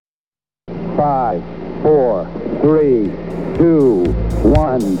5, 4, 3, 2,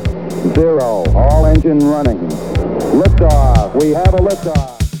 1, 0. All engine running. Liftoff. We have a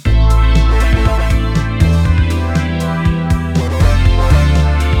liftoff.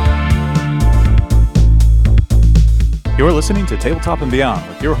 You're listening to Tabletop and Beyond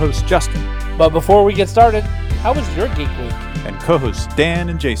with your host, Justin. But before we get started, how was your Geek Week? And co-hosts Dan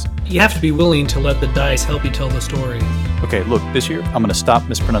and Jason. You have to be willing to let the dice help you tell the story. Okay, look, this year I'm going to stop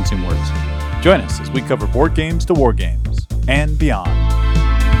mispronouncing words. Join us as we cover board games to war games and beyond.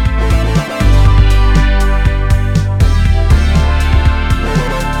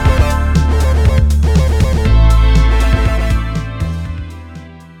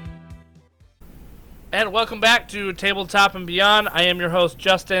 And welcome back to Tabletop and Beyond. I am your host,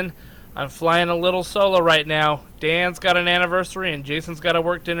 Justin. I'm flying a little solo right now. Dan's got an anniversary and Jason's got a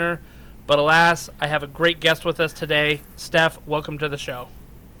work dinner. But alas, I have a great guest with us today. Steph, welcome to the show.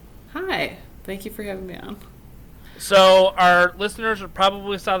 Hi. Thank you for having me on. So our listeners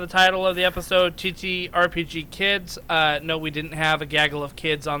probably saw the title of the episode, TTRPG Kids. No, we didn't have a gaggle of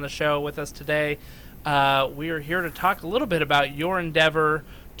kids on the show with us today. We are here to talk a little bit about your endeavor,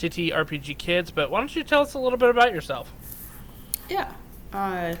 TTRPG Kids, but why don't you tell us a little bit about yourself? Yeah.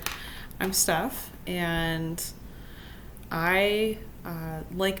 I'm Steph, and I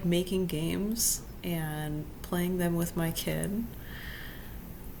like making games and playing them with my kid.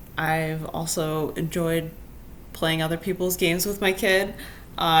 I've also enjoyed playing other people's games with my kid.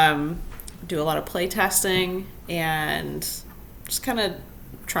 Do a lot of play testing and just kind of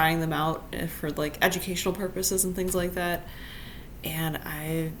trying them out for like educational purposes and things like that. And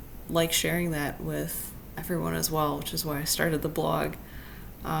I like sharing that with everyone as well, which is why I started the blog.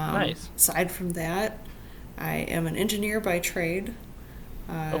 Nice. Aside from that, I am an engineer by trade.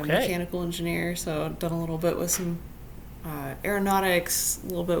 Mechanical engineer, so I've done a little bit with some aeronautics, a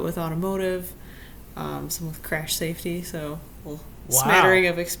little bit with automotive, some with crash safety, so a little smattering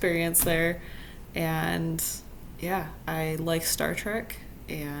of experience there. And yeah, I like Star Trek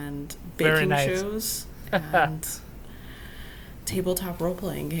and baking shows and tabletop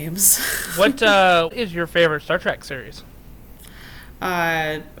role-playing games. What is your favorite Star Trek series?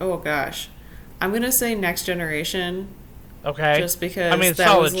 Oh gosh. I'm going to say Next Generation. Okay. Just because that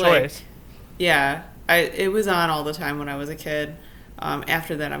solid was choice. Yeah. It was on all the time when I was a kid.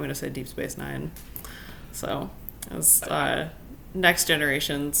 After that, I'm going to say Deep Space Nine. So, it was Next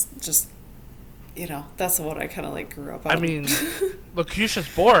Generation's just, that's what I kind of like grew up on. I mean,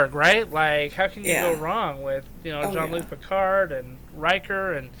 Lucretius Borg, right? Like, how can you go wrong with, Jean-Luc Picard and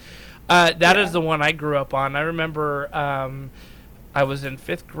Riker? And that is the one I grew up on. I remember I was in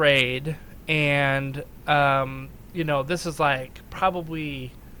 5th grade, and, this is like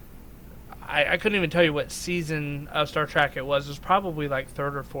probably... I couldn't even tell you what season of Star Trek it was. It was probably like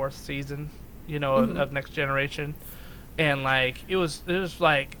 3rd or 4th season, of Next Generation. And like it was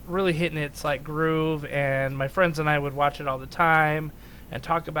like really hitting its like groove, and my friends and I would watch it all the time and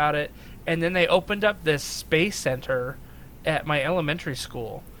talk about it. And then they opened up this space center at my elementary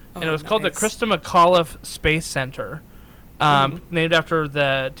school. And it was called the Krista McAuliffe Space Center, named after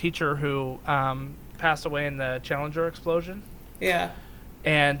the teacher who passed away in the Challenger explosion. Yeah.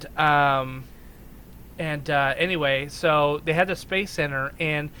 And anyway, so they had the Space Center,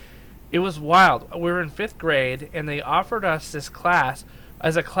 and it was wild. We were in 5th grade, and they offered us this class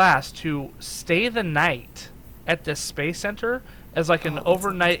to stay the night at this Space Center as like an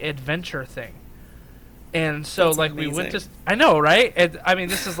overnight adventure thing. And so that's like amazing. We went to, I know, right? And, I mean,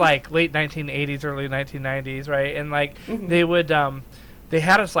 this is like late 1980s, early 1990s, right? And like they would, they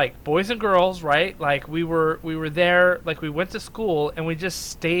had us like boys and girls, right? Like we were there, like we went to school and we just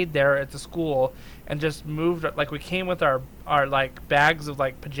stayed there at the school and just moved. Like we came with our like bags of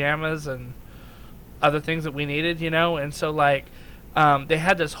like pajamas and other things that we needed, And so like they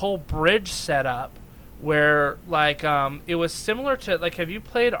had this whole bridge set up where like it was similar to like, have you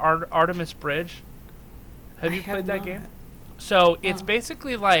played Artemis Bridge? Have you played that game? So it's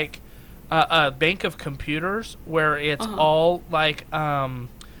basically like a bank of computers where it's all like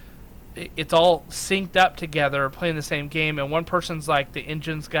it's all synced up together, playing the same game, and one person's like the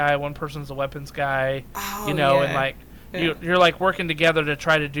engines guy, one person's the weapons guy, and like you're like working together to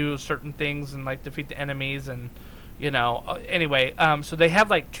try to do certain things and like defeat the enemies, and anyway, so they had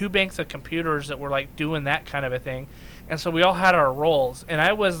like 2 banks of computers that were like doing that kind of a thing, and so we all had our roles, and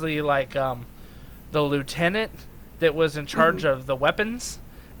I was the like the lieutenant that was in charge of the weapons.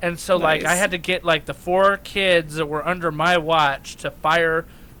 And so, like, I had to get, like, the 4 kids that were under my watch to fire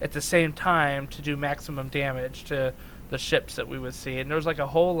at the same time to do maximum damage to the ships that we would see. And there was, like, a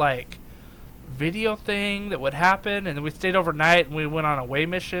whole, like, video thing that would happen, and then we stayed overnight and we went on away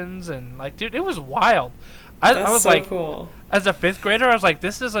missions, and like, dude, it was wild. I was so like, cool. as a 5th grader, I was like,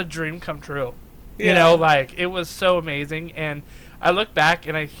 this is a dream come true. You Yeah. know, like, it was so amazing. And I look back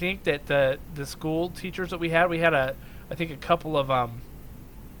and I think that the school teachers that we had I think a couple of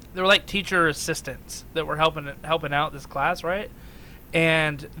they were like teacher assistants that were helping out this class, right?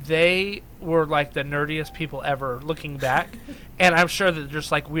 And they were like the nerdiest people ever looking back. And I'm sure that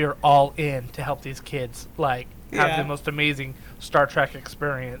just like we are all in to help these kids like have Yeah. the most amazing Star Trek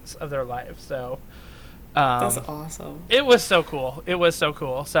experience of their life. So That's awesome. it was so cool. It was so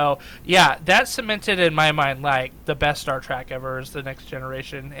cool. So yeah, that cemented in my mind like the best Star Trek ever is The Next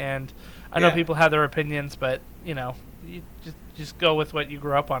Generation. And I know Yeah. people have their opinions, but you know, you just go with what you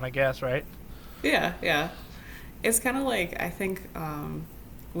grew up on, I guess, right? Yeah, yeah. It's kind of like, I think,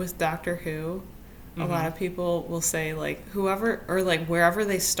 with Doctor Who, a lot of people will say, like, whoever, or, like, wherever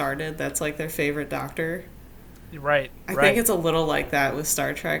they started, that's, like, their favorite Doctor. Right. I right. think it's a little like that with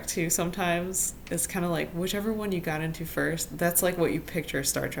Star Trek, too, sometimes. It's kind of like, whichever one you got into first, that's, like, what you picture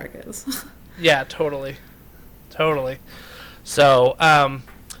Star Trek is. Yeah, totally. Totally. So,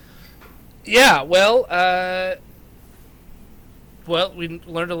 yeah, well, we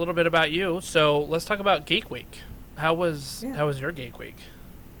learned a little bit about you, so let's talk about Geek Week. How was your Geek Week?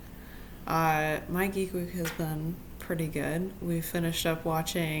 My Geek Week has been pretty good. We finished up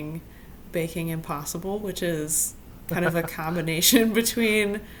watching Baking Impossible, which is kind of a combination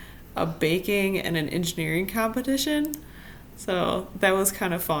between a baking and an engineering competition. So that was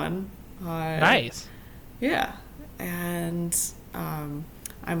kind of fun. Nice. Yeah. And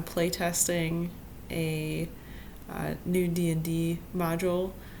I'm playtesting a new D&D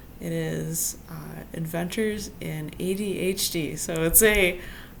module. It is Adventures in ADHD. So it's a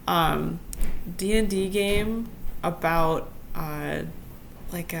D&D game about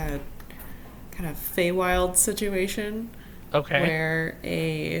like a kind of Feywild situation. Okay. Where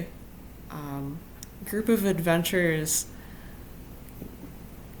a group of adventurers,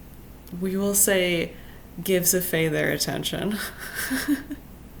 we will say, gives a Fey their attention.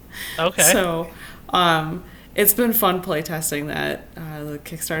 Okay. So, it's been fun playtesting that. The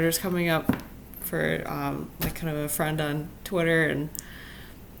Kickstarter's coming up for like kind of a friend on Twitter, and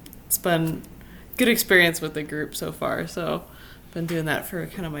it's been good experience with the group so far. So, been doing that for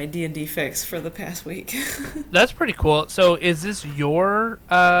kind of my D&D fix for the past week. That's pretty cool. So is this your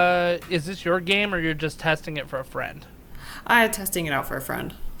game, or you're just testing it for a friend? I'm testing it out for a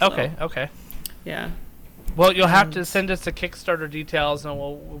friend. Okay. So, Okay. yeah. Well, you'll have to send us the Kickstarter details, and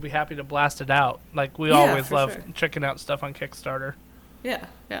we'll be happy to blast it out. Like we always for love sure. checking out stuff on Kickstarter. Yeah,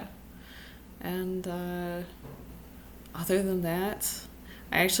 yeah. And other than that,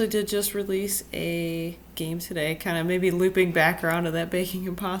 I actually did just release a game today, kind of maybe looping back around to that Baking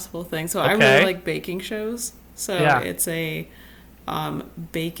Impossible thing. So I Okay. really like baking shows. So Yeah. it's a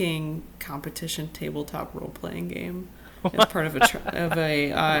baking competition tabletop role-playing game. It's part of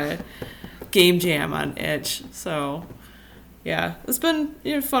a game jam on Itch. So yeah, it's been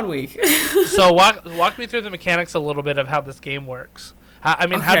a fun week. So walk me through the mechanics a little bit of how this game works. I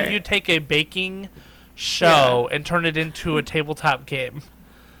mean, how do Okay. you take a baking show and turn it into a tabletop game?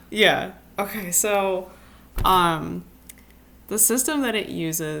 Yeah. Okay, so the system that it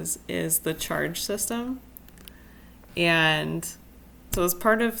uses is the charge system. And so it's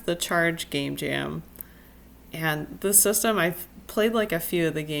part of the Charge Game Jam. And the system, I've played like a few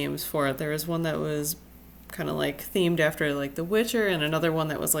of the games for it. There was one that was kind of like themed after like The Witcher, and another one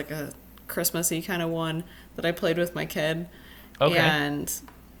that was like a Christmassy kind of one that I played with my kid. Okay. And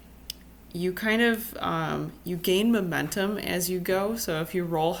you kind of you gain momentum as you go. So if you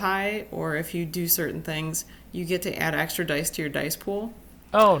roll high or if you do certain things, you get to add extra dice to your dice pool.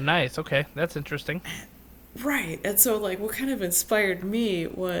 Oh, nice. Okay, that's interesting. Right. And so like what kind of inspired me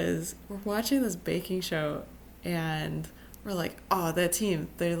was we're watching this baking show and we're like, oh, that team,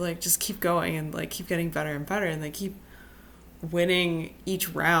 they like just keep going and like keep getting better and better, and they keep winning each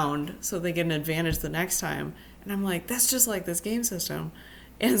round so they get an advantage the next time. And I'm like, that's just like this game system.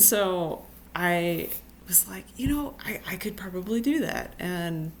 And so I was like, I could probably do that,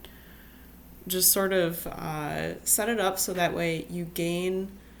 and just sort of set it up so that way you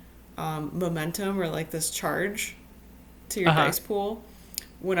gain momentum, or like this charge to your dice pool.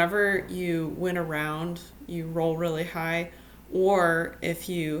 Whenever you win a round, you roll really high, or if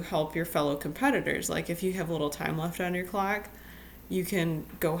you help your fellow competitors, like if you have a little time left on your clock, you can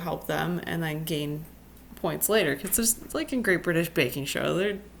go help them and then gain points later, because it's like in Great British Baking Show,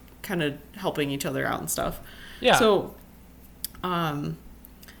 they're kind of helping each other out and stuff. Yeah. So kind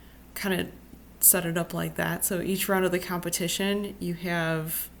of set it up like that. So each round of the competition, you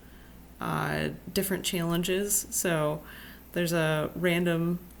have different challenges. So there's a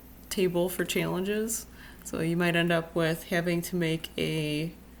random table for challenges. So you might end up with having to make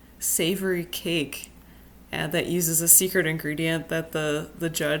a savory cake that uses a secret ingredient that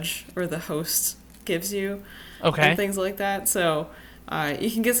the judge or the host gives you. Okay. And things like that. So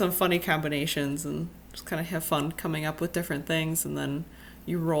you can get some funny combinations and just kind of have fun coming up with different things, and then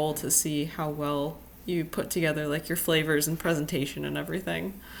you roll to see how well you put together like your flavors and presentation and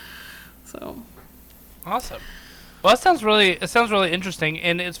everything. So Awesome. Well, it sounds really interesting,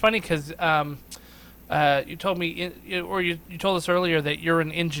 and it's funny because you told me, you told us earlier that you're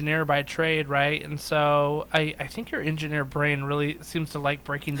an engineer by trade, right? And so I think your engineer brain really seems to like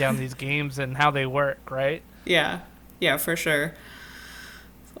breaking down these games and how they work, right? yeah, for sure.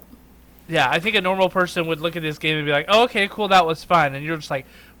 Yeah, I think a normal person would look at this game and be like, "Oh, okay, cool, that was fun," and you're just like,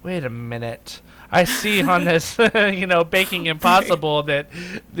 "Wait a minute." I see on this, Baking Impossible that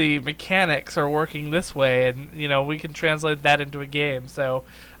the mechanics are working this way, and, we can translate that into a game. So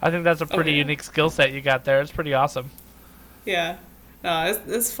I think that's a pretty unique skill set you got there. It's pretty awesome. Yeah. No,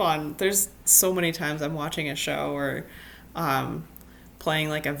 it's fun. There's so many times I'm watching a show or playing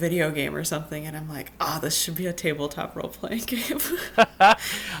like a video game or something, and I'm like, this should be a tabletop role-playing game.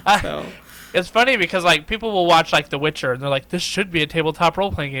 So it's funny because like people will watch like The Witcher and they're like, this should be a tabletop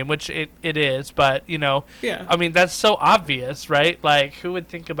role playing game, which it is, but yeah. I mean that's so obvious, right? Like who would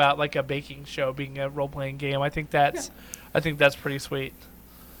think about like a baking show being a role playing game? I think that's pretty sweet.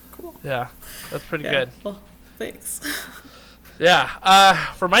 Cool. Yeah. That's pretty good. Well, thanks.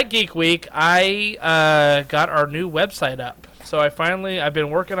 Yeah. For my Geek Week, I got our new website up. So I've been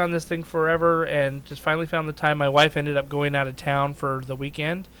working on this thing forever and just finally found the time. My wife ended up going out of town for the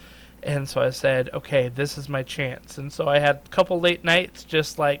weekend. And so I said, okay, this is my chance. And so I had a couple late nights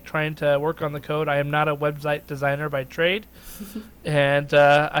just like trying to work on the code. I am not a website designer by trade. And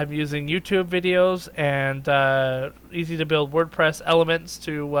I'm using YouTube videos and easy to build WordPress elements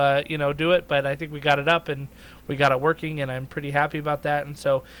to, do it. But I think we got it up and we got it working, and I'm pretty happy about that. And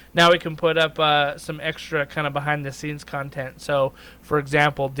so now we can put up some extra kind of behind the scenes content. So, for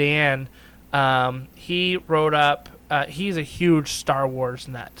example, Dan, he wrote up, he's a huge Star Wars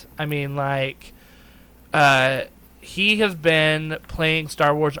nut. I mean, he has been playing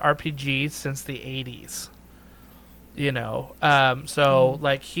Star Wars RPGs since the 80s. He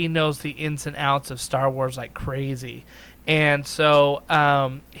knows the ins and outs of Star Wars like crazy. And so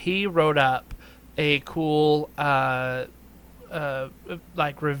he wrote up a cool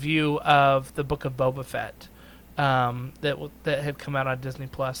review of the Book of Boba Fett that had come out on Disney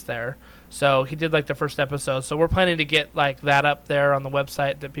Plus there. So he did like the first episode. So we're planning to get like that up there on the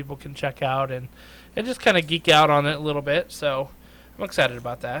website that people can check out and just kind of geek out on it a little bit. So I'm excited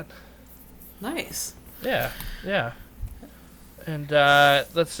about that. Nice. Yeah. And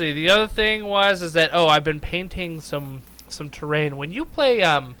let's see. The other thing is that I've been painting some terrain. When you play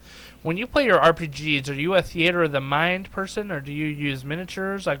your RPGs, are you a theater of the mind person or do you use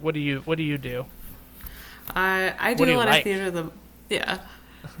miniatures? Like what do you do? I do a lot of theater of the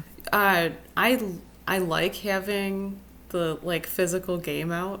I like having the like physical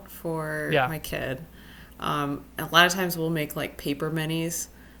game out for my kid. A lot of times we'll make like paper minis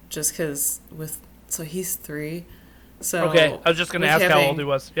just because so he's 3. So okay, I was just going to ask how old he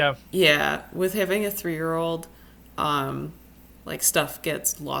was. Yeah, with having a 3-year-old, like stuff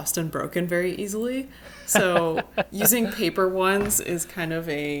gets lost and broken very easily. So using paper ones is kind of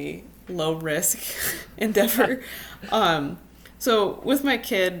a low risk endeavor. So with my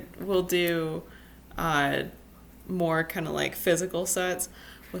kid, we'll do more kind of like physical sets.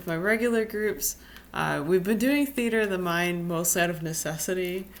 With my regular groups, we've been doing theater of the mind mostly out of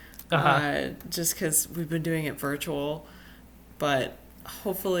necessity, just because we've been doing it virtual. But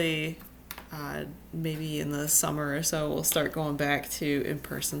hopefully, maybe in the summer or so, we'll start going back to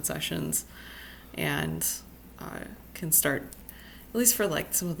in-person sessions and can start, at least for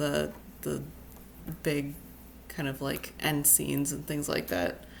like some of the big kind of like end scenes and things like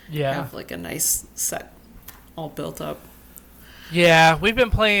that. Yeah. Have like a nice set all built up. Yeah, we've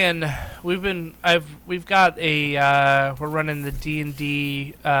been playing. We're running the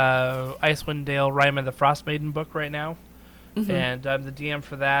D&D Icewind Dale Rime of the Frostmaiden book right now, and I'm the DM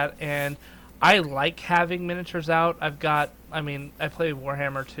for that. And I like having miniatures out. I play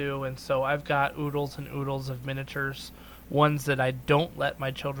Warhammer too, and so I've got oodles and oodles of miniatures. Ones that I don't let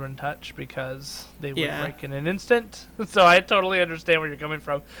my children touch because they would break in an instant. So I totally understand where you're coming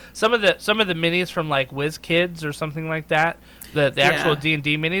from. Some of the minis from like WizKids or something like that, the actual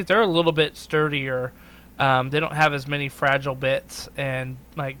D&D minis, they're a little bit sturdier. They don't have as many fragile bits and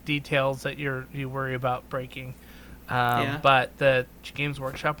like details that you worry about breaking. But the Games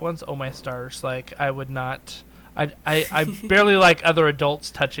Workshop ones, oh my stars! Like I would not. I barely like other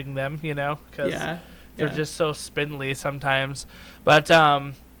adults touching them, because they're just so spindly sometimes. But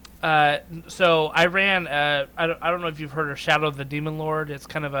so I ran. I don't know if you've heard of Shadow of the Demon Lord. It's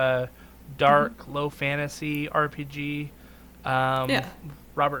kind of a dark, low fantasy RPG.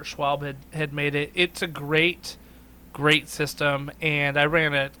 Robert Schwab had made it. It's a great system, and I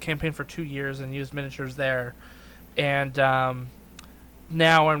ran a campaign for 2 years and used miniatures there. And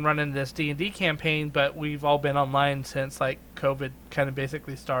now I'm running this D&D campaign, but we've all been online since like COVID kind of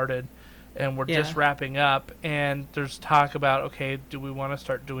basically started, and we're just wrapping up. And there's talk about, okay, do we want to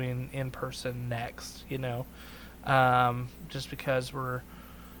start doing in person next? Just because I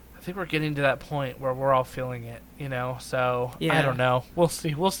think we're getting to that point where we're all feeling it. So I don't know. We'll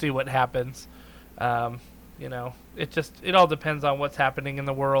see what happens. It all depends on what's happening in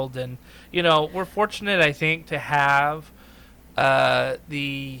the world, and we're fortunate, I think, to have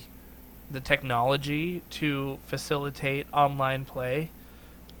the technology to facilitate online play,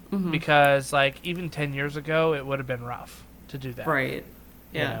 because like even 10 years ago it would have been rough to do that, right?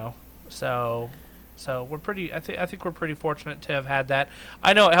 So we're pretty. I think we're pretty fortunate to have had that.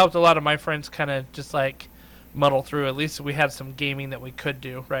 I know it helped a lot of my friends kind of just like muddle through. At least we had some gaming that we could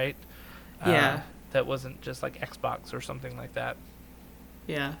do, right? That wasn't just like Xbox or something like that.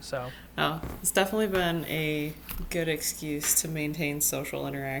 Yeah. So. No, it's definitely been a good excuse to maintain social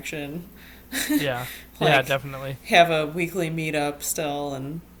interaction. Yeah. Yeah, definitely. Have a weekly meetup still,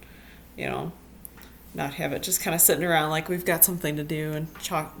 and not have it just kind of sitting around like we've got something to do and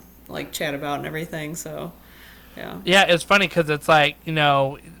chat about and everything. So. Yeah, it's funny because it's like,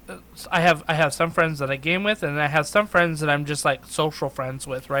 I have some friends that I game with, and I have some friends that I'm just like social friends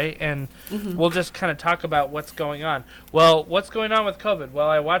with, right? And we'll just kind of talk about what's going on. Well, what's going on with COVID? Well,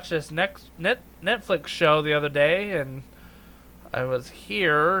 I watched this Netflix show the other day, and I was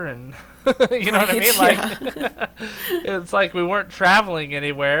here, and you know what I mean? Like, it's like we weren't traveling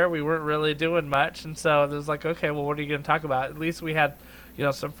anywhere. We weren't really doing much, and so it was like, okay, well, what are you going to talk about? At least we had,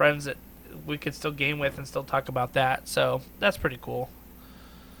 some friends that we could still game with and still talk about that. So that's pretty cool.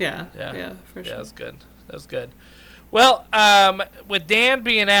 Yeah, for sure. Yeah, that was good. Well, with Dan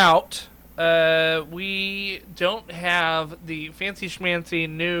being out, we don't have the fancy schmancy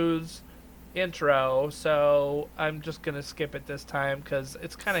news intro, so I'm just going to skip it this time because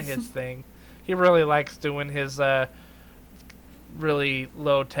it's kind of his thing. He really likes doing his really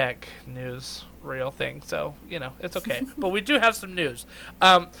low-tech news reel thing, so it's okay. But we do have some news.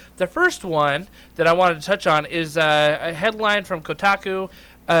 The first one that I wanted to touch on is a headline from Kotaku.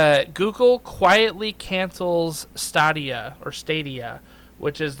 Google quietly cancels Stadia,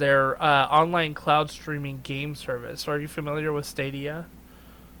 which is their online cloud streaming game service. Are you familiar with Stadia?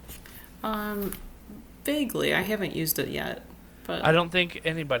 Vaguely. I haven't used it yet. But I don't think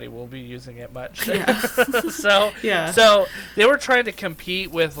anybody will be using it much. Yeah. So they were trying to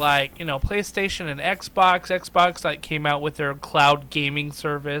compete with PlayStation and Xbox. Xbox came out with their cloud gaming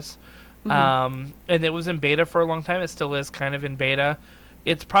service, and it was in beta for a long time. It still is kind of in beta.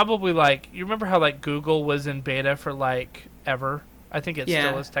 It's probably you remember how Google was in beta for ever. I think it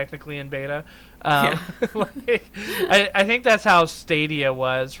still is technically in beta. I think that's how Stadia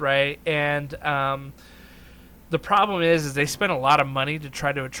was, right? And the problem is they spent a lot of money to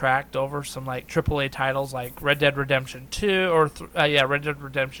try to attract over some AAA titles like Red Dead Redemption 2 Red Dead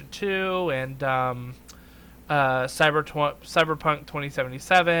Redemption 2 and Cyberpunk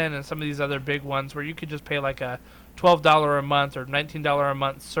 2077 and some of these other big ones where you could just pay a $12 a month or $19 a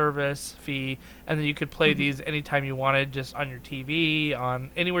month service fee, and then you could play these anytime you wanted, just on your TV,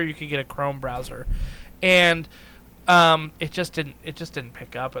 on anywhere you could get a Chrome browser, and it just didn't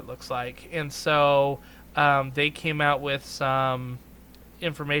pick up. It looks like, and so they came out with some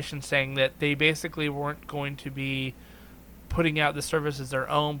information saying that they basically weren't going to be putting out the service as their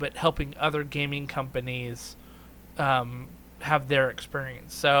own, but helping other gaming companies have their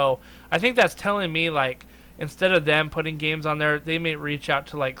experience. So I think that's telling me instead of them putting games on there, they may reach out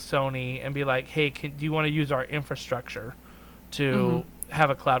to Sony and be like, hey, do you want to use our infrastructure to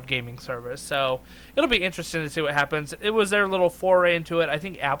have a cloud gaming service? So it'll be interesting to see what happens. It was their little foray into it. I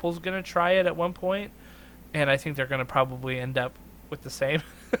think Apple's going to try it at one point, and I think they're going to probably end up with the same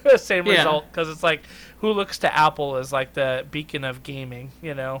result, because it's who looks to Apple as the beacon of gaming,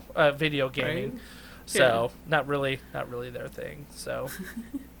 video gaming. Right? So not really their thing. So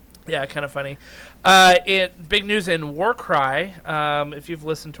yeah, kind of funny. Big news in Warcry. If you've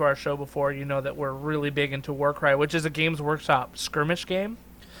listened to our show before, you know that we're really big into Warcry, which is a Games Workshop skirmish game.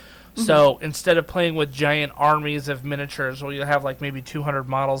 So instead of playing with giant armies of miniatures where you have maybe 200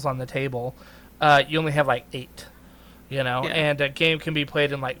 models on the table, you only have 8. and a game can be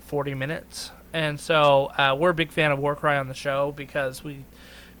played in like 40 minutes. And so we're a big fan of Warcry on the show because we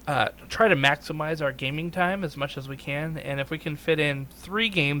try to maximize our gaming time as much as we can. And if we can fit in 3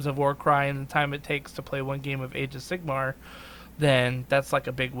 games of Warcry in the time it takes to play 1 game of Age of Sigmar, then that's like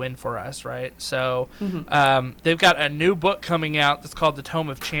a big win for us, right? So they've got a new book coming out that's called The Tome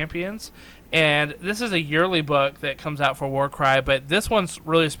of Champions. And this is a yearly book that comes out for Warcry, but this one's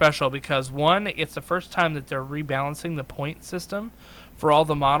really special because, one, it's the first time that they're rebalancing the point system for all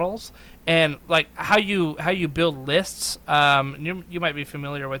the models. And like how you build lists, you might be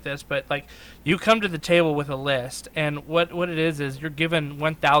familiar with this, but like you come to the table with a list, and what it is you're given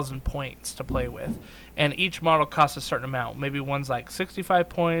 1,000 points to play with, and each model costs a certain amount. Maybe one's like 65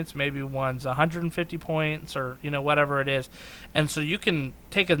 points, maybe one's 150 points, or whatever it is, and so you can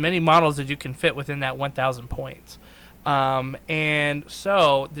take as many models as you can fit within that 1,000 points. And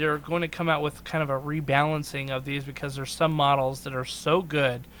so they're going to come out with kind of a rebalancing of these because there's some models that are so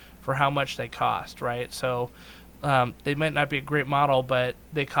good for how much they cost, right? So they might not be a great model, but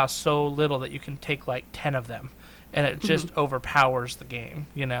they cost so little that you can take like 10 of them, and it just overpowers the game,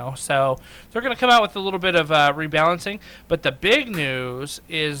 So they're going to come out with a little bit of rebalancing, but the big news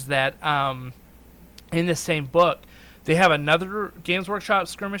is that in the same book, they have another Games Workshop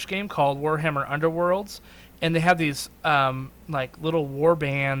skirmish game called Warhammer Underworlds, and they have these like little war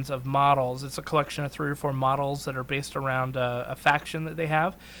bands of models. It's a collection of 3 or 4 models that are based around a faction that they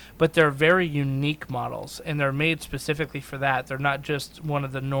have, but they're very unique models, and they're made specifically for that. They're not just one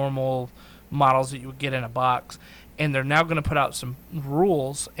of the normal models that you would get in a box, and they're now going to put out some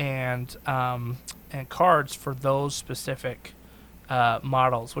rules and cards for those specific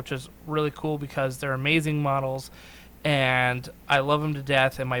models, which is really cool because they're amazing models. And I love them to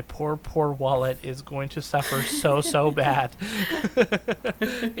death, and my poor wallet is going to suffer so bad,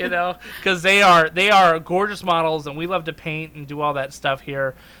 because they are gorgeous models, and we love to paint and do all that stuff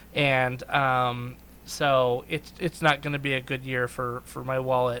here, and so it's not going to be a good year for my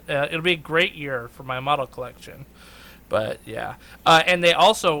wallet. It'll be a great year for my model collection, but yeah. And they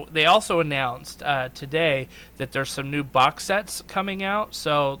also announced today that there's some new box sets coming out,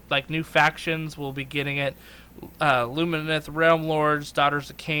 so like new factions will be getting it. Lumineth, Realm Lords,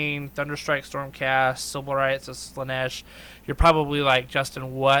 Daughters of Cain, Thunderstrike, Stormcast, Silverites of Slaanesh. You're probably like,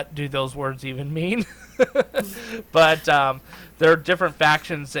 Justin, what do those words even mean? But there are different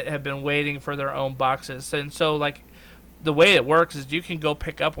factions that have been waiting for their own boxes. And so like the way it works is you can go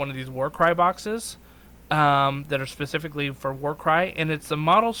pick up one of these Warcry boxes that are specifically for Warcry, and it's the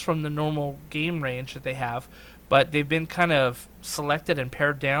models from the normal game range that they have, but they've been kind of selected and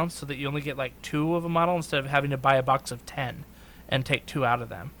pared down so that you only get like 2 of a model instead of having to buy a box of 10 and take 2 out of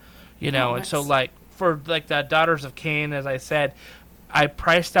them. Nice. And so like for like the Daughters of Cain, as I said, I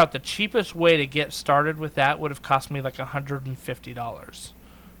priced out the cheapest way to get started with that would have cost me like $150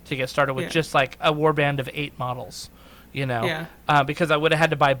 to get started with just like a warband of 8 models. Because I would have had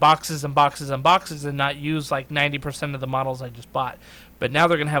to buy boxes and boxes and boxes and not use like 90% of the models I just bought. But now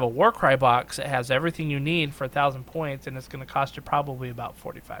they're going to have a Warcry box that has everything you need for 1,000 points, and it's going to cost you probably about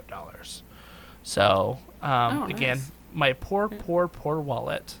 $45. So, again, my poor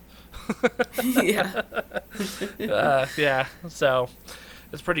wallet. Yeah. So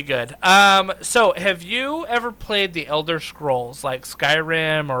it's pretty good. So have you ever played the Elder Scrolls, like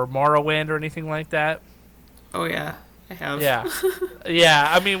Skyrim or Morrowind or anything like that? Oh, yeah. I have. Yeah.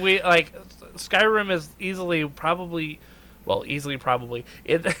 Yeah, I mean, we like Skyrim is easily probably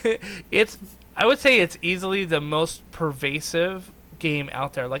it's I would say it's easily the most pervasive game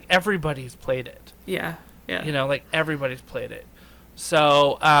out there. Like everybody's played it. Yeah. Like everybody's played it.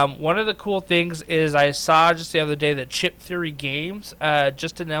 So one of the cool things is I saw just the other day that Chip Theory Games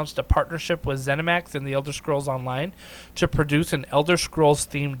just announced a partnership with ZeniMax and the Elder Scrolls Online to produce an Elder Scrolls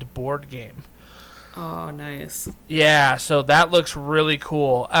themed board game. Oh, nice. Yeah, so that looks really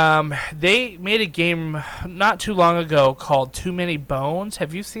cool. They made a game not too long ago called Too Many Bones.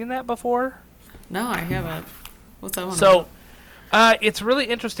 Have you seen that before? No, I haven't. What's that one about? It's really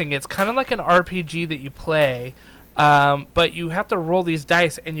interesting. It's kind of like an RPG that you play, but you have to roll these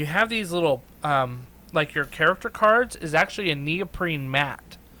dice, and you have these little, like your character cards is actually a neoprene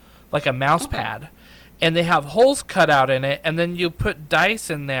mat, like a mouse pad, and they have holes cut out in it, and then you put dice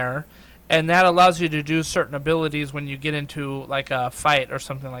in there, and that allows you to do certain abilities when you get into like a fight or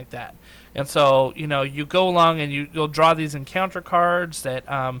something like that. And so, you go along and you'll draw these encounter cards that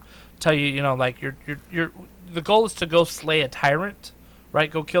tell you, like the goal is to go slay a tyrant,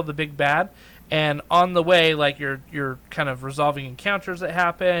 right? Go kill the big bad. And on the way, like you're kind of resolving encounters that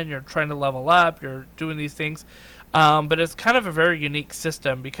happen. You're trying to level up. You're doing these things. But it's kind of a very unique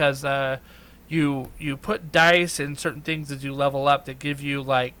system because you put dice in certain things as you level up that give you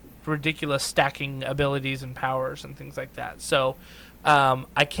like ridiculous stacking abilities and powers and things like that. So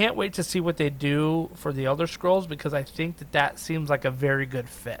I can't wait to see what they do for the Elder Scrolls, because I think that seems like a very good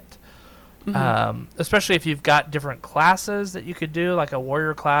fit. Especially if you've got different classes that you could do, like a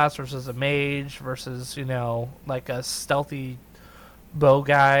warrior class versus a mage versus, like a stealthy bow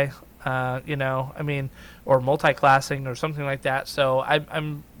guy, or multi-classing or something like that. So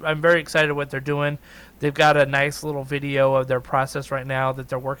I'm very excited what they're doing. They've got a nice little video of their process right now that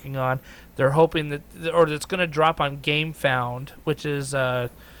they're working on. They're hoping that, or it's going to drop on GameFound, which is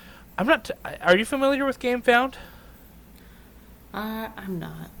are you familiar with GameFound? I'm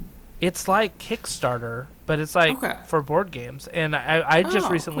not. It's like Kickstarter, but it's like for board games, and I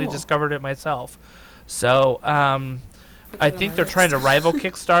just recently discovered it myself. So I think they're trying to rival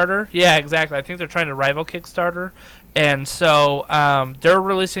Kickstarter. Yeah, exactly. I think they're trying to rival Kickstarter, and so they're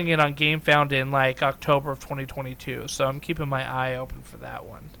releasing it on GameFound in like October of 2022. So I'm keeping my eye open for that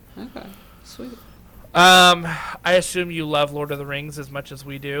one. Okay, sweet. I assume you love Lord of the Rings as much as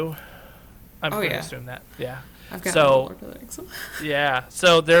we do. I'm going to assume that. Yeah. I've got Lord of the Rings. Yeah.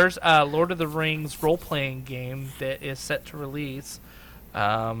 So there's a Lord of the Rings role-playing game that is set to release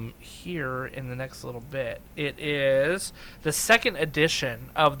here in the next little bit. It is the second edition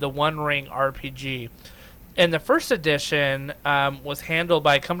of the One Ring RPG. And the first edition was handled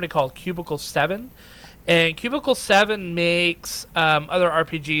by a company called Cubicle 7. And Cubicle 7 makes other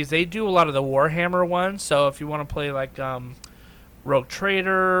RPGs. They do a lot of the Warhammer ones. So if you want to play like Rogue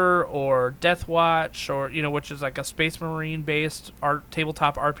Trader or Death Watch, or which is like a Space Marine based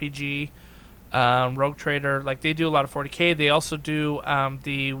tabletop RPG, Rogue Trader, like they do a lot of 40K. They also do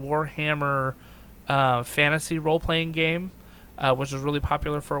the Warhammer fantasy role playing game, which was really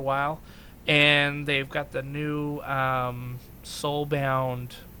popular for a while, and they've got the new Soulbound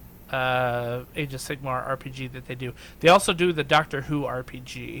Age of Sigmar RPG that they do. They also do the Doctor Who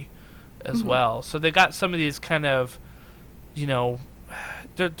RPG as well. So they got some of these kind of,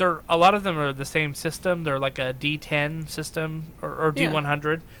 they're a lot of them are the same system. They're like a D10 system or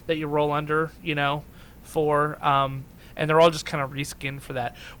D100 that you roll under, for, and they're all just kind of reskinned for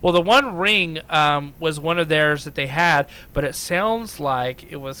that. Well, the One Ring was one of theirs that they had, but it sounds like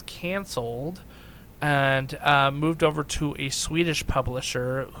it was canceled and moved over to a Swedish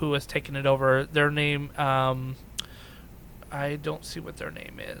publisher who has taken it over. Their name, I don't see what their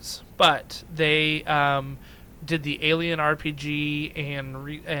name is, but they did the Alien RPG,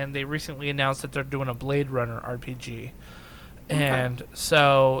 and they recently announced that they're doing a Blade Runner RPG. And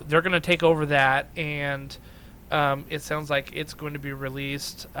so they're going to take over that, and it sounds like it's going to be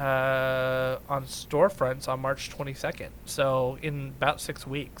released on storefronts on March 22nd, so in about 6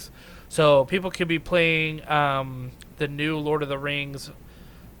 weeks. So people could be playing the new Lord of the Rings,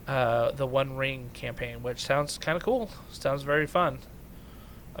 the One Ring campaign, which sounds kind of cool. Sounds very fun.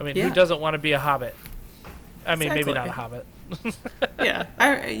 I mean, who doesn't want to be a hobbit? I mean, maybe not a hobbit. Yeah,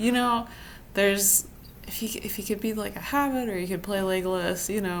 there's if you could be like a hobbit, or you could play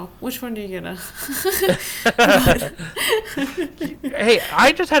Legolas. Which one are you gonna? Hey,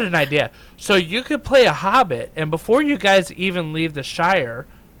 I just had an idea. So you could play a hobbit, and before you guys even leave the Shire,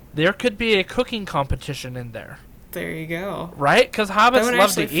 there could be a cooking competition in there. There you go. Right? Because hobbits that would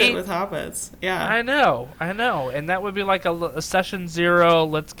love to fit eat. With hobbits, yeah. I know, and that would be like a session 0.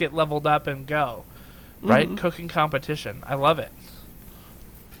 Let's get leveled up and go. Right? Cooking competition. I love it.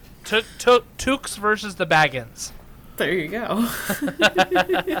 Tooks versus the Baggins. There you go.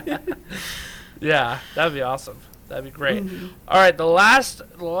 Yeah, that'd be awesome. That'd be great. All right, the last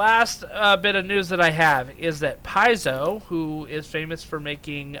bit of news that I have is that Paizo, who is famous for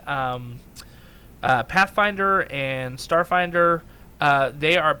making Pathfinder and Starfinder,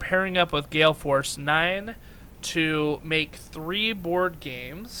 they are pairing up with Gale Force 9 to make 3 board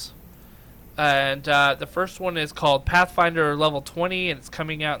games. And the first one is called Pathfinder Level 20, and it's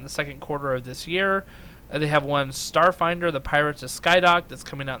coming out in the second quarter of this year. They have one Starfinder, the Pirates of Skydock, that's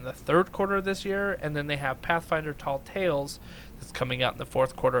coming out in the third quarter of this year. And then they have Pathfinder Tall Tales that's coming out in the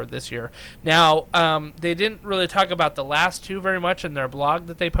fourth quarter of this year. Now, they didn't really talk about the last 2 very much in their blog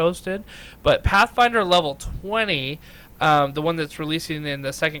that they posted. But Pathfinder Level 20, the one that's releasing in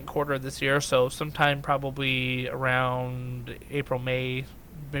the second quarter of this year, so sometime probably around April, May,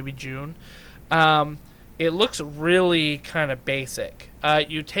 maybe June. It looks really kind of basic.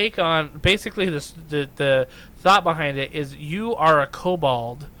 You take on, basically the thought behind it is you are a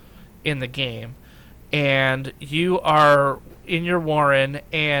kobold in the game, and you are in your warren,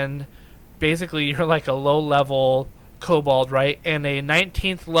 and basically you're like a low-level kobold, right? And a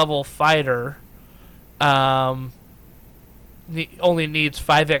 19th level fighter only needs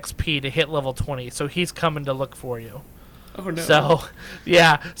 5 XP to hit level 20, so he's coming to look for you. Oh no. So,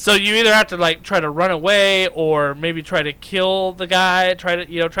 yeah. So you either have to like try to run away, or maybe try to kill the guy. Try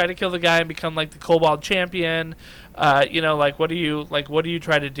to kill the guy and become like the Kobold champion. Like what do you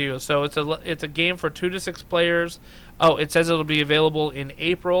try to do? So it's a game for 2 to 6 players. Oh, it says it'll be available in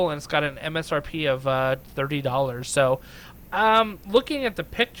April, and it's got an MSRP of $30. So, looking at the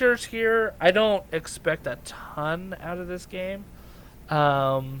pictures here, I don't expect a ton out of this game.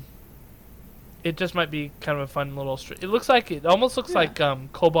 It just might be kind of a fun little. It almost looks like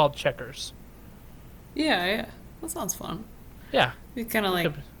Kobold Checkers. Yeah. That sounds fun. Yeah. It's kind of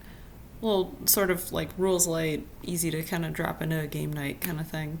like little sort of like rules light, easy to kind of drop into a game night kind of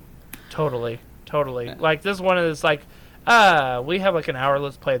thing. Totally. Yeah. Like this one is like, we have like an hour.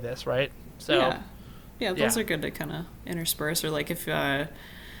 Let's play this, right? So. Yeah, those are good to kind of intersperse, or like if you have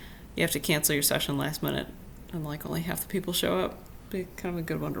to cancel your session last minute and like only half the people show up, be kind of a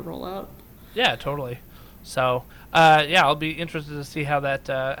good one to roll out. Yeah, totally. So, I'll be interested to see how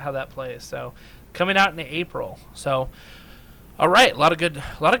that plays. So, coming out in April. So, all right, a lot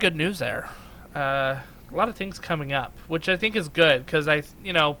of good news there. A lot of things coming up, which I think is good because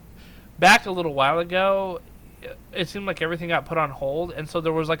back a little while ago, it seemed like everything got put on hold, and so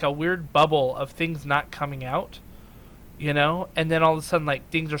there was like a weird bubble of things not coming out, and then all of a sudden like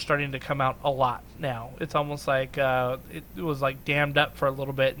things are starting to come out a lot now. It's almost like it was like dammed up for a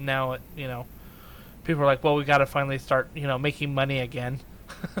little bit, and now people are like, well, we got to finally start making money again.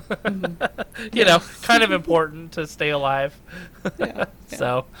 Mm-hmm. Kind of important to stay alive. Yeah.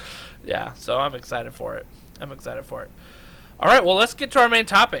 So I'm excited for it. All right, well, let's get to our main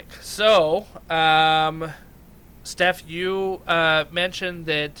topic. So, Steph, you mentioned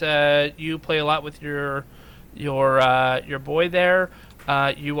that you play a lot with your boy there.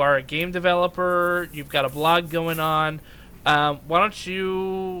 You are a game developer. You've got a blog going on. Why don't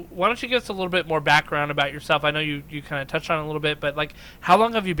you give us a little bit more background about yourself? I know you kind of touched on it a little bit, but like, how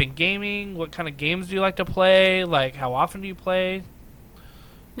long have you been gaming? What kind of games do you like to play? Like, how often do you play?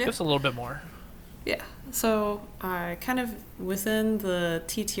 Give us a little bit more. Yeah. So, kind of within the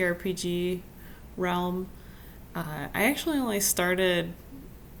TTRPG realm, I actually only started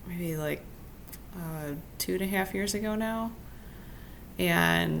maybe like 2.5 years ago now,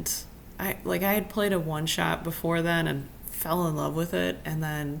 and I had played a one shot before then and fell in love with it, and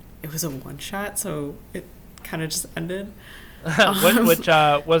then it was a one shot, so it kind of just ended. Which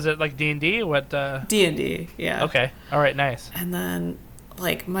was it, like D&D? What? D&D, yeah. Okay. All right. Nice. And then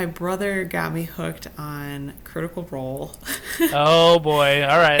like my brother got me hooked on Critical Role. Oh boy!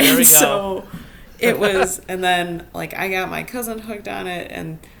 All right, there we go. So it was, and then like I got my cousin hooked on it,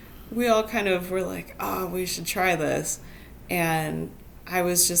 and we all kind of were like, "Oh, we should try this." And I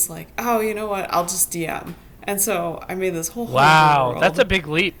was just like, "Oh, you know what? I'll just DM." And so I made this whole wow, world. That's a big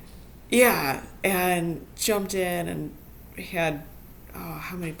leap. Yeah, and jumped in and had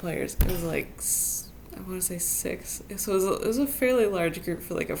how many players? It was like I want to say 6. So it was a fairly large group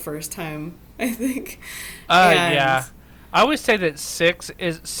for like a first time, I think. Yeah. I always say that 6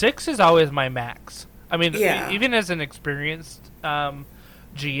 is always my max. I mean, even as an experienced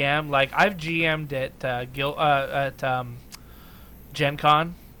GM, like I've GM'd at Gen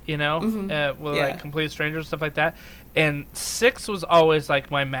Con, with like complete strangers, stuff like that. And 6 was always like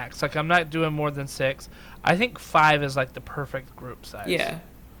my max. Like I'm not doing more than 6. I think 5 is like the perfect group size. Yeah.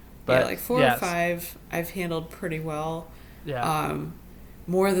 But, like 4 or 5 I've handled pretty well. Yeah.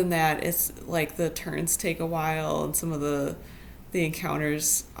 More than that, it's like the turns take a while, and some of the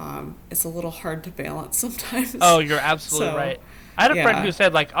encounters, it's a little hard to balance sometimes. Oh, you're absolutely right. I had a friend who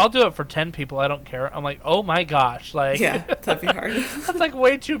said, like, I'll do it for 10 people, I don't care. I'm like, oh my gosh. Like, yeah, that'd be hard. That's like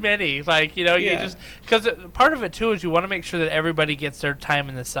way too many. Like, you just, because part of it too is you want to make sure that everybody gets their time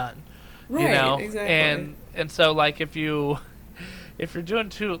in the sun. Right, exactly. And so, like, if you're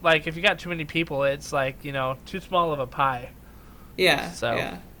doing if you got too many people, it's like, too small of a pie. Yeah. So,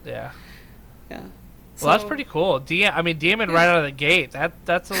 yeah. Well, that's pretty cool. DMing right out of the gate.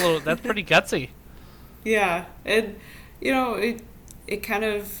 That's pretty gutsy. Yeah. And, it kind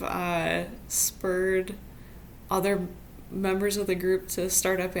of spurred other members of the group to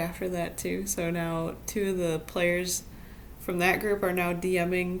start up after that, too. So now 2 of the players from that group are now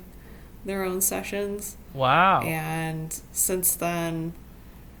DMing their own sessions. Wow. And since then,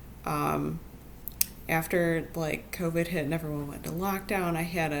 after like COVID hit and everyone went to lockdown, I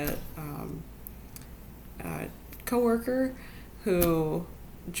had a coworker who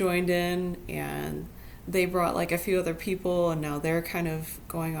joined in, and they brought like a few other people, and now they're kind of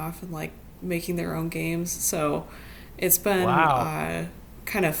going off and like making their own games. So it's been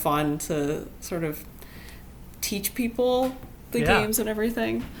kind of fun to sort of teach people the games and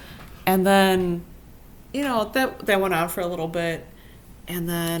everything. And then, you know, that went on for a little bit. And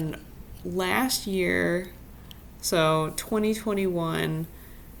then last year, so 2021,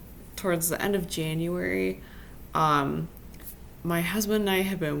 towards the end of January, my husband and I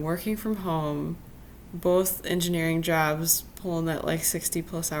have been working from home, both engineering jobs, pulling that like 60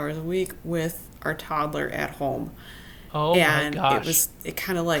 plus hours a week with our toddler at home. Oh and my gosh. It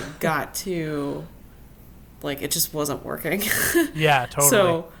kind of like got to, like, it just wasn't working. Yeah, totally.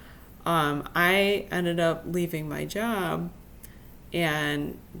 So I ended up leaving my job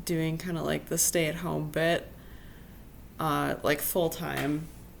and doing kind of like the stay-at-home bit, like full-time,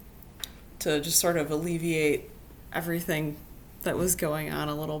 to just sort of alleviate everything that was going on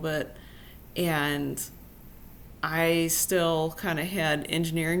a little bit. And I still kind of had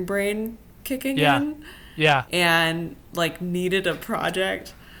engineering brain kicking in. Yeah. And like needed a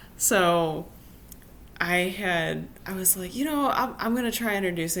project. So I was like, you know, I'm going to try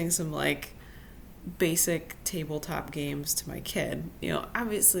introducing some like basic tabletop games to my kid. You know,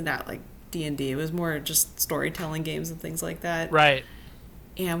 obviously not like D&D. It was more just storytelling games and things like that. Right.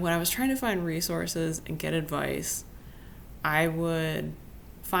 And when I was trying to find resources and get advice, I would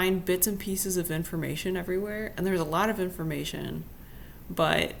find bits and pieces of information everywhere. And there was a lot of information,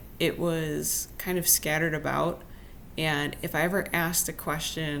 but it was kind of scattered about. And if I ever asked a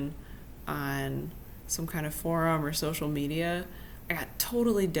question on some kind of forum or social media, I got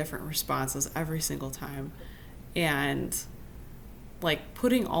totally different responses every single time. And like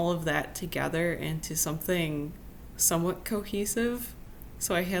putting all of that together into something somewhat cohesive,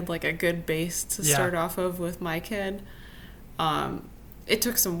 so I had like a good base to start off of with my kid, it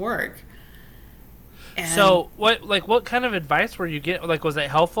took some work. And so what kind of advice were you getting? Like, was it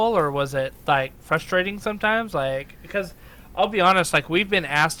helpful or was it like frustrating sometimes? Like, because I'll be honest, like we've been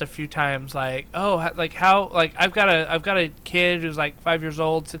asked a few times, like, oh, like how, like I've got a kid who's like 5 years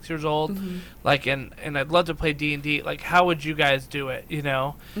old, 6 years old, like, and I'd love to play D&D. Like, how would you guys do it? You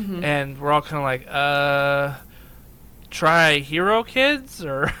know, and we're all kind of like, try Hero Kids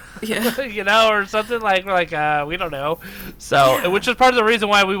or you know, or something like we don't know. So which is part of the reason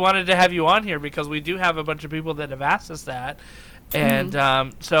why we wanted to have you on here, because we do have a bunch of people that have asked us that. And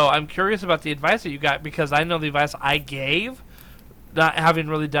so I'm curious about the advice that you got, because I know the advice I gave, not having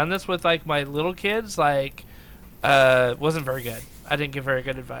really done this with like my little kids, like wasn't very good. I didn't give very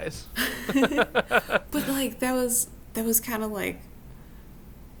good advice. But like that was kind of like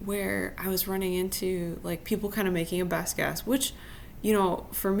where I was running into like people kind of making a best guess, which, you know,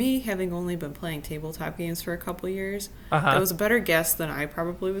 for me, having only been playing tabletop games for a couple years, that was a better guess than I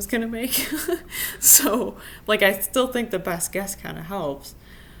probably was going to make. So, like, I still think the best guess kind of helps.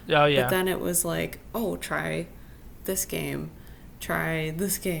 Oh, yeah. But then it was like, oh, try this game, try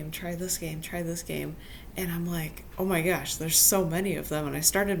this game, try this game, try this game. And I'm like, oh my gosh, there's so many of them. And I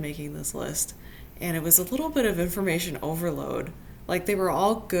started making this list, and it was a little bit of information overload. Like, they were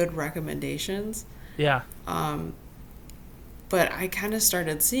all good recommendations. Yeah. But I kind of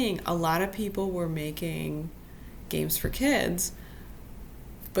started seeing a lot of people were making games for kids.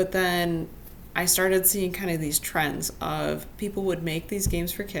 But then I started seeing kind of these trends of people would make these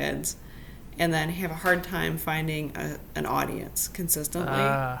games for kids and then have a hard time finding an audience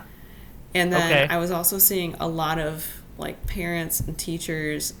consistently. And then I was also seeing a lot of like parents and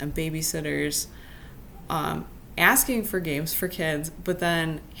teachers and babysitters asking for games for kids, but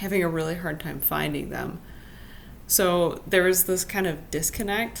then having a really hard time finding them. So there was this kind of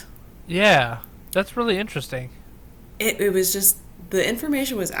disconnect. Yeah, that's really interesting. It was just, the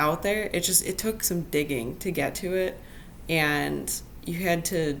information was out there. It took some digging to get to it, and you had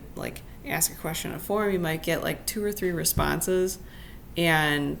to like ask a question on a forum. You might get like 2 or 3 responses,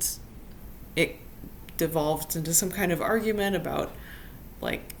 and it devolved into some kind of argument about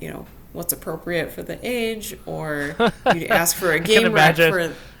like, you know, what's appropriate for the age, or you ask for a game rec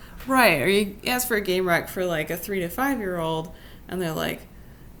for, right, or you ask for a game rec for like a 3 to 5 year old, and they're like,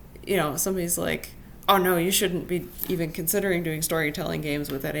 you know, somebody's like, oh no, you shouldn't be even considering doing storytelling games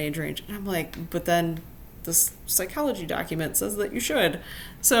with that age range. And I'm like, but then this psychology document says that you should.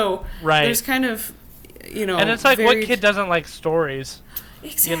 So there's kind of, you know, and it's like, what kid doesn't like stories?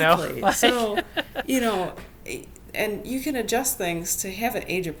 Exactly. You know? So, you know, and you can adjust things to have it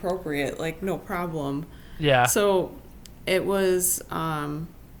age appropriate, like no problem. Yeah. So it was, and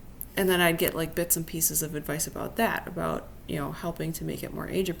then I'd get like bits and pieces of advice about that, about, you know, helping to make it more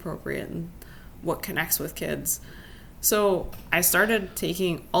age appropriate and what connects with kids. So I started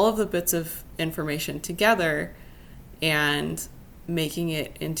taking all of the bits of information together and making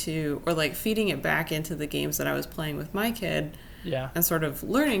it into, or like feeding it back into the games that I was playing with my kid. Yeah. And sort of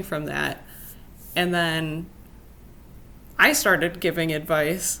learning from that. And then I started giving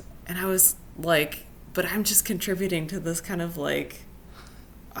advice, and I was like, but I'm just contributing to this kind of like,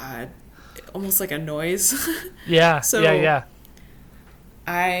 almost like a noise. Yeah. So yeah.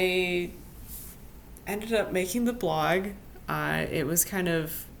 I ended up making the blog. It was kind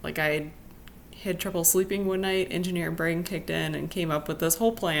of like I had trouble sleeping one night, engineer brain kicked in and came up with this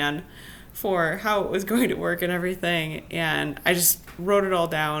whole plan for how it was going to work and everything. And I just wrote it all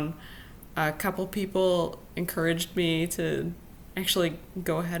down. A couple people encouraged me to actually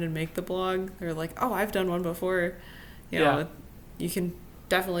go ahead and make the blog. They're like, oh, I've done one before. You know, you can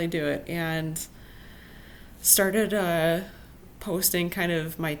definitely do it. And started posting kind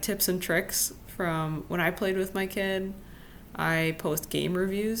of my tips and tricks from when I played with my kid. I post game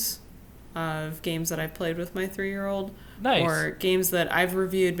reviews of games that I've played with my 3-year-old. Nice. Or games that I've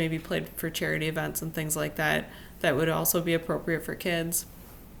reviewed, maybe played for charity events and things like that, that would also be appropriate for kids.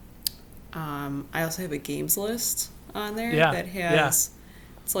 I also have a games list on there that has,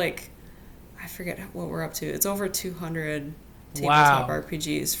 it's like, I forget what we're up to. It's over 200 tabletop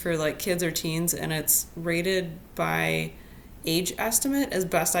RPGs for like kids or teens, and it's rated by age estimate as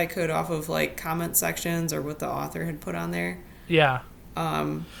best I could off of like comment sections or what the author had put on there. Yeah.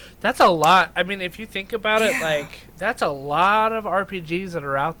 That's a lot. I mean, if you think about it, like, that's a lot of RPGs that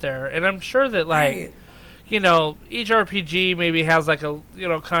are out there. And I'm sure that, like, you know, each RPG maybe has, like, a, you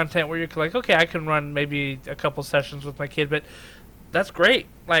know, content where you're like, okay, I can run maybe a couple sessions with my kid, but that's great.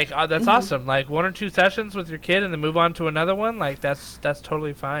 Like, that's awesome. Like, 1 or 2 sessions with your kid and then move on to another one, like, that's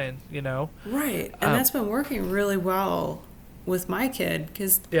totally fine, you know? Right. And that's been working really well with my kid,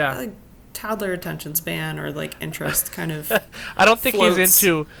 because, like, toddler attention span or like interest kind of I don't think floats.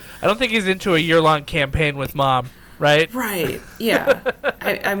 he's into a year-long campaign with mom, right? Right. Yeah.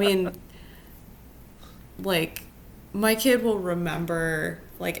 I mean, like, my kid will remember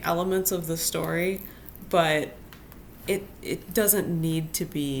like elements of the story, but it doesn't need to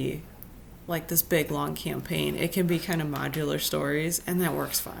be like this big long campaign. It can be kind of modular stories, and that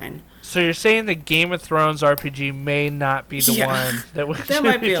works fine. So you're saying the Game of Thrones RPG may not be the one that we that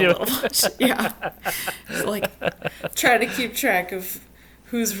might be a little much. Yeah, like try to keep track of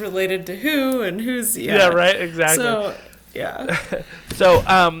who's related to who and who's right, exactly. So yeah.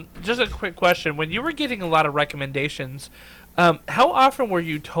 So just a quick question: when you were getting a lot of recommendations, how often were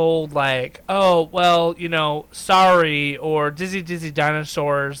you told like, oh well, you know, sorry, or Dizzy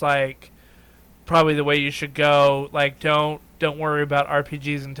Dinosaurs, like probably the way you should go, like don't worry about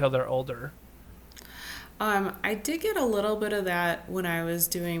RPGs until they're older? I did get a little bit of that when I was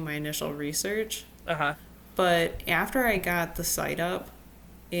doing my initial research. But after I got the site up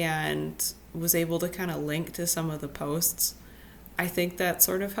and was able to kind of link to some of the posts, I think that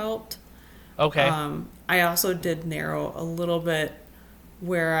sort of helped. Okay. I also did narrow a little bit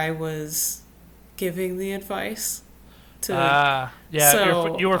where I was giving the advice to.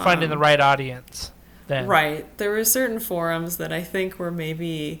 So, you were finding the right audience then. Right. There were certain forums that I think were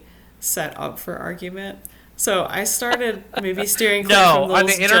maybe set up for argument. So I started maybe steering clear from those on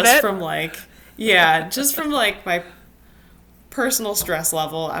the internet? just from like my personal stress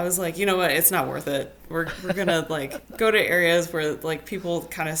level. I was like, you know what, it's not worth it. We're gonna like go to areas where like people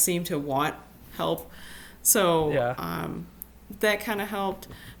kind of seem to want help. So that kind of helped.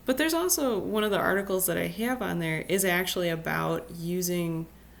 But there's also one of the articles that I have on there is actually about using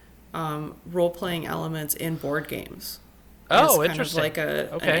role-playing elements in board games. Oh, as interesting. Kind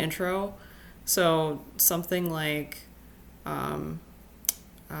of like an intro. So something like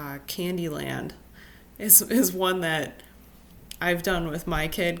Candyland is one that I've done with my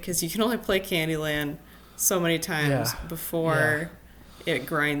kid, because you can only play Candyland so many times before it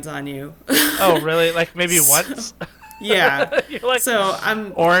grinds on you. Oh, really? Like maybe once? Yeah. You're like, so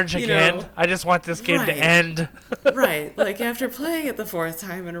I'm orange again. I just want this game to end. Right. Like after playing it the 4th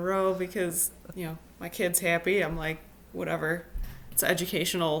time in a row, because you know my kid's happy, I'm like, whatever. It's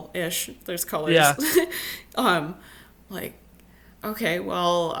educational-ish. There's colors. Yeah. Like, okay,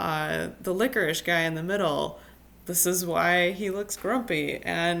 well, the licorice guy in the middle, this is why he looks grumpy,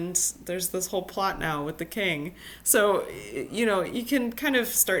 and there's this whole plot now with the king. So, you know, you can kind of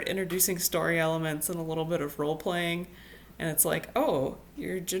start introducing story elements and a little bit of role-playing, and it's like, oh,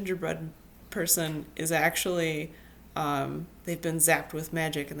 your gingerbread person is actually, they've been zapped with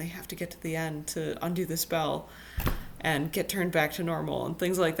magic, and they have to get to the end to undo the spell and get turned back to normal and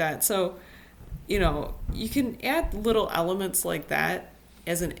things like that. So, you know, you can add little elements like that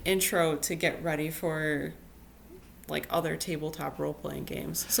as an intro to get ready for like other tabletop role-playing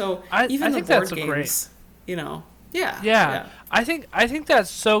games. So even the board games, great. You know, yeah. I think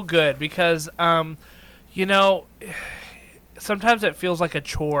that's so good because, you know, sometimes it feels like a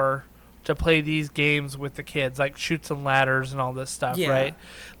chore to play these games with the kids, like Chutes and Ladders and all this stuff, Yeah. right?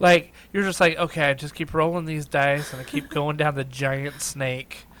 Like, you're just like, okay, I just keep rolling these dice and I keep going down the giant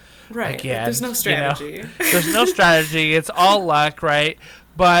snake. Right. Again, There's no you know? strategy. There's no strategy. It's all luck, right?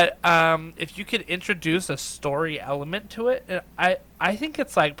 But if you could introduce a story element to it, I think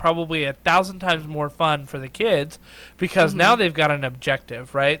it's like probably 1,000 times more fun for the kids because now they've got an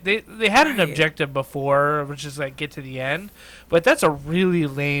objective, right? They had an Right. objective before, which is like get to the end, but that's a really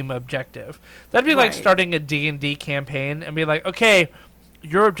lame objective. That'd be like Right. starting a D&D campaign and be like, okay,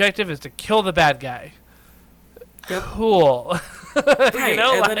 your objective is to kill the bad guy. Yep. Cool. Right. You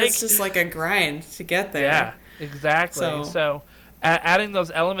know, and then like- it's just like a grind to get there. Yeah, exactly. So adding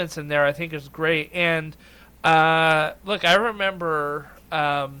those elements in there, I think, is great. And look, I remember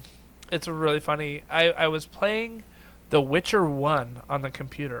it's really funny. I was playing The Witcher 1 on the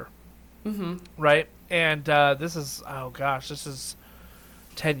computer, right? And this is, this is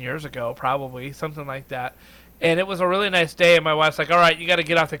 10 years ago, probably, something like that. And it was a really nice day, and my wife's like, all right, you got to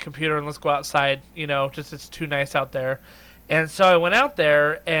get off the computer and let's go outside. You know, just it's too nice out there. And so I went out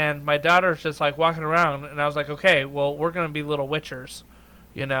there, and my daughter's just, like, walking around, and I was like, okay, well, we're going to be little witchers,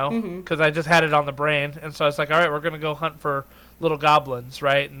 you know, because I just had it on the brain. And so I was like, all right, we're going to go hunt for little goblins,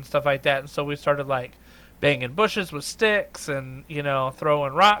 right, and stuff like that. And so we started, like, banging bushes with sticks and, you know,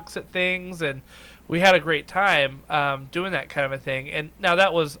 throwing rocks at things, and we had a great time doing that kind of a thing. And now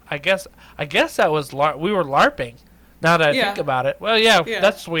that was, I guess that was, we were LARPing, now that I think about it. Well, yeah,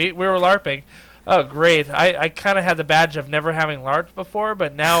 that's sweet. We were LARPing. Oh, great. I kind of had the badge of never having LARPed before,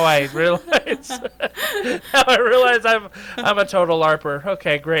 but now I realize I'm a total LARPer.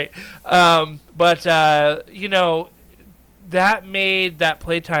 Okay, great. But you know, that made that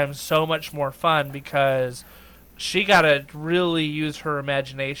playtime so much more fun because she got to really use her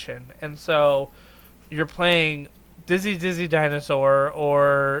imagination. And so you're playing Dizzy Dinosaur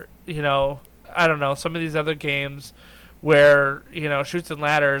or, you know, I don't know, some of these other games where, you know, Chutes and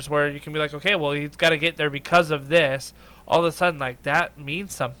Ladders, where you can be like, okay, well, he's got to get there because of this. All of a sudden, like, that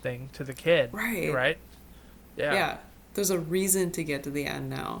means something to the kid. Right. Right? Yeah. Yeah. There's a reason to get to the end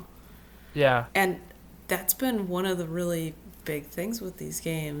now. Yeah. And that's been one of the really big things with these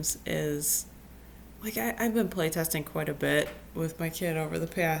games is, like, I've been playtesting quite a bit with my kid over the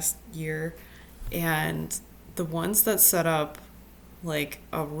past year, and the ones that set up, like,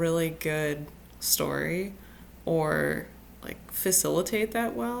 a really good story or, like, facilitate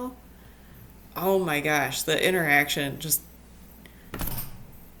that well, oh my gosh, the interaction just,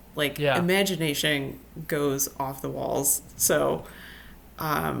 like, imagination goes off the walls. So,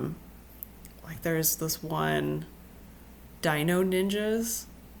 like, there's this one, Dino Ninjas.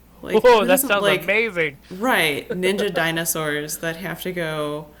 Like, whoa, that sounds like, amazing. Right. Ninja dinosaurs that have to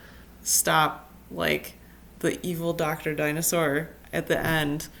go stop, like, the evil Dr. Dinosaur at the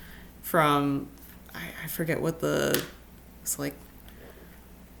end from, I forget what it's like,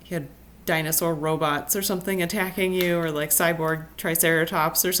 he had dinosaur robots or something attacking you, or like cyborg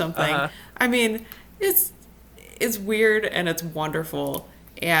triceratops or something. I mean, it's weird and it's wonderful,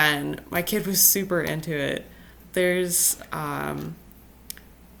 and my kid was super into it. There's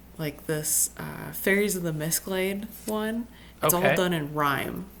like this Fairies of the Mistglade one. It's all done in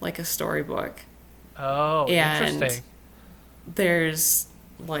rhyme, like a storybook. Oh, and interesting. There's,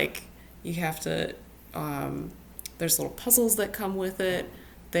 like, you have to, there's little puzzles that come with it.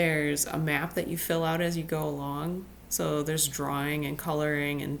 There's a map that you fill out as you go along. So there's drawing and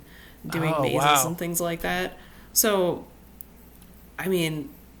coloring and doing mazes and things like that. So, I mean,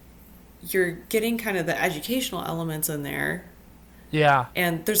 you're getting kind of the educational elements in there. Yeah.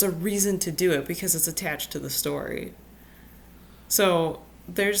 And there's a reason to do it because it's attached to the story. So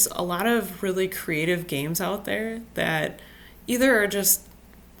there's a lot of really creative games out there that either are just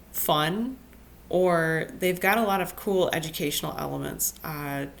fun or they've got a lot of cool educational elements.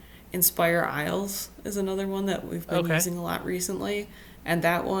 Inspire Isles is another one that we've been using a lot recently. And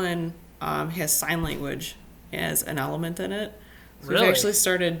that one has sign language as an element in it. So Really? We've actually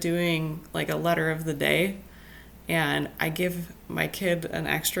started doing like a letter of the day. And I give my kid an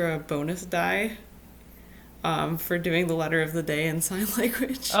extra bonus die for doing the letter of the day in sign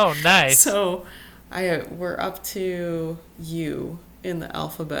language. Oh, nice. So we're up to U in the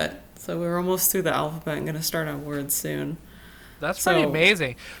alphabet. So we're almost through the alphabet. I'm going to start on words soon. That's pretty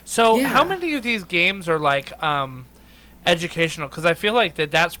amazing. So Yeah. how many of these games are like educational? Because I feel like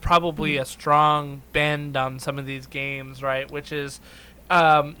that's probably a strong bend on some of these games, right? Which is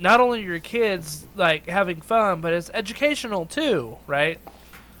not only your kids like having fun, but it's educational too, right?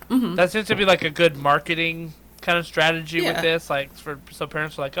 Mm-hmm. That seems to be like a good marketing kind of strategy with this. Like so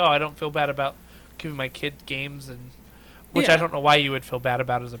parents are like, oh, I don't feel bad about giving my kid games and which Yeah. I don't know why you would feel bad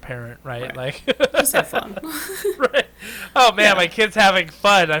about as a parent, right? Right. Like, Just have fun. right. Oh man, Yeah. my kid's having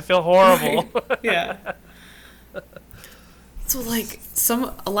fun. I feel horrible. Right. Yeah. So like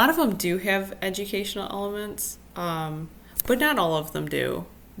a lot of them do have educational elements, but not all of them do.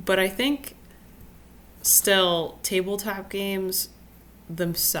 But I think still tabletop games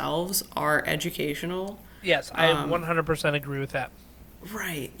themselves are educational. Yes, I 100% agree with that.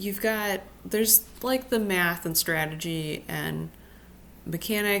 Right. There's like the math and strategy and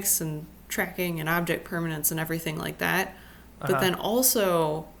mechanics and tracking and object permanence and everything like that. But then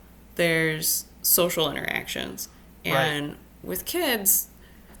also there's social interactions. And with kids,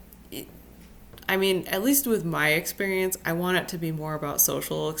 I mean, at least with my experience, I want it to be more about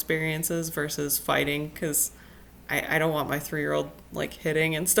social experiences versus fighting, because I don't want my 3-year-old like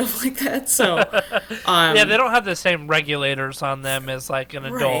hitting and stuff like that. So Yeah, they don't have the same regulators on them as like an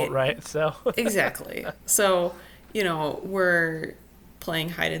adult, right? So exactly. So, we're playing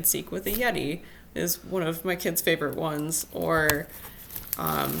hide and seek with a Yeti is one of my kids' favorite ones, or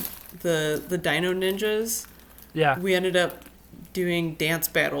the Dino Ninjas. yeah. We ended up doing dance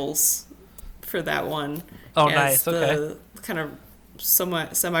battles for that one. Oh, as nice. The Okay. kind of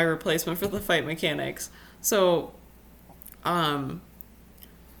somewhat semi-replacement for the fight mechanics. So,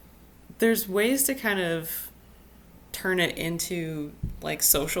 there's ways to kind of turn it into like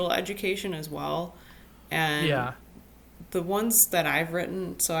social education as well. And Yeah. the ones that I've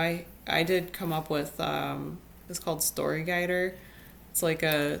written, so I did come up with it's called Story Guider. It's like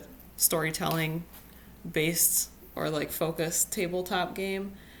a storytelling based or like focused tabletop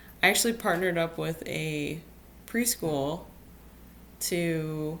game. I actually partnered up with a preschool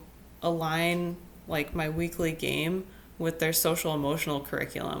to align like my weekly game with their social emotional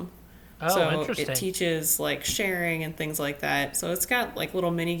curriculum. Oh, So interesting. it teaches like sharing and things like that. So it's got like little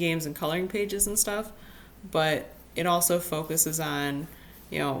mini games and coloring pages and stuff, but it also focuses on,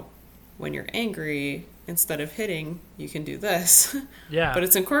 when you're angry, instead of hitting, you can do this. Yeah. But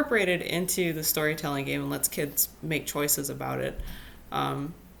it's incorporated into the storytelling game and lets kids make choices about it,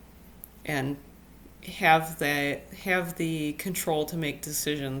 and have the control to make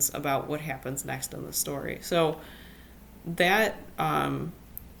decisions about what happens next in the story. So that,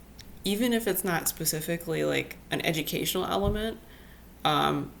 even if it's not specifically like an educational element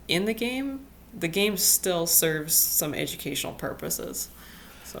in the game still serves some educational purposes.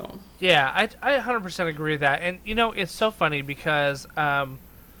 So Yeah, I 100% agree with that. And, it's so funny because I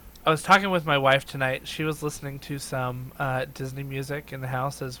was talking with my wife tonight. She was listening to some Disney music in the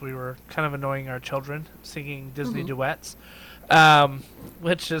house as we were kind of annoying our children, singing Disney duets,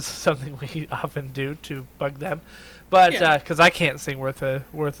 which is something we often do to bug them. But because I can't sing worth a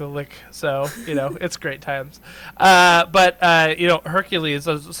lick, so it's great times. But Hercules,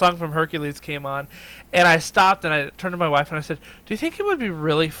 a song from Hercules came on, and I stopped and I turned to my wife and I said, "Do you think it would be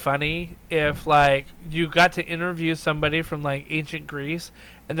really funny if like you got to interview somebody from like ancient Greece,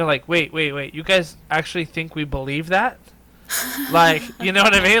 and they're like, wait, you guys actually think we believe that?" Like, you know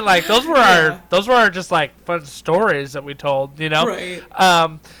what I mean? Like those were our just like fun stories that we told, Right.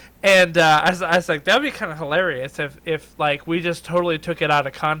 And I was like, that would be kind of hilarious if like we just totally took it out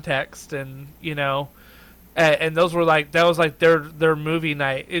of context and and those were like that was like their movie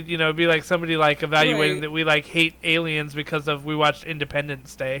night. It'd be like somebody like evaluating Right. that we like hate aliens because of we watched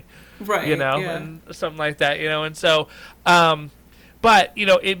Independence Day, Right. and something like that, and so but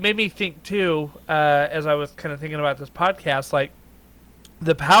it made me think too as I was kind of thinking about this podcast, like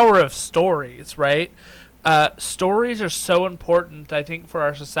the power of stories, right? Stories are so important, I think, for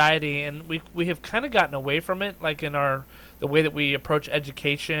our society, and we have kind of gotten away from it, like in the way that we approach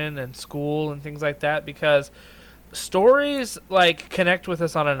education and school and things like that, because stories like connect with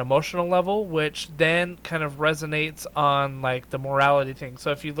us on an emotional level, which then kind of resonates on like the morality thing.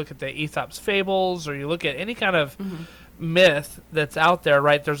 So if you look at the Aesop's fables, or you look at any kind of myth that's out there,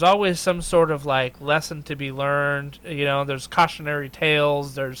 right, there's always some sort of like lesson to be learned. There's cautionary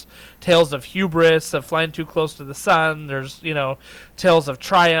tales, there's tales of hubris, of flying too close to the sun, there's tales of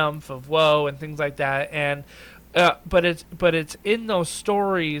triumph, of woe, and things like that. And but it's in those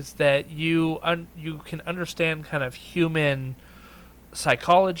stories that you can understand kind of human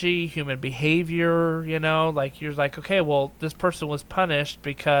psychology, human behavior. Like you're like, okay, well, this person was punished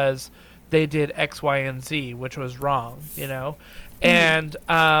because they did X, Y, and Z, which was wrong, And,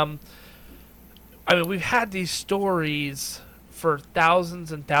 I mean, we've had these stories for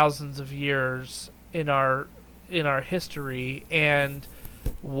thousands and thousands of years in our history, and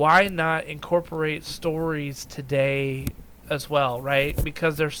why not incorporate stories today as well, right?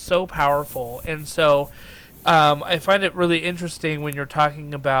 Because they're so powerful. And so I find it really interesting when you're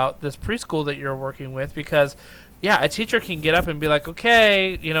talking about this preschool that you're working with, because yeah, a teacher can get up and be like,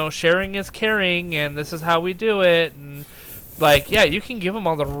 okay, sharing is caring, and this is how we do it, and like, yeah, you can give them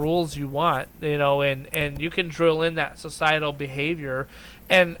all the rules you want, and you can drill in that societal behavior,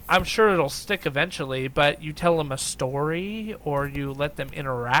 and I'm sure it'll stick eventually. But you tell them a story, or you let them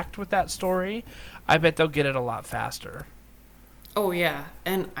interact with that story, I bet they'll get it a lot faster. Oh yeah,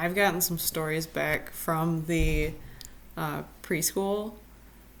 and I've gotten some stories back from the preschool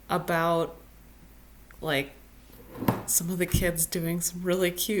about like some of the kids doing some really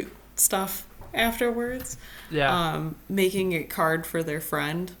cute stuff afterwards. Yeah. Making a card for their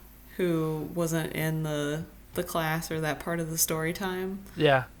friend who wasn't in the class or that part of the story time.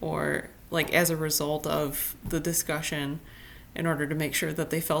 Yeah. Or like as a result of the discussion in order to make sure that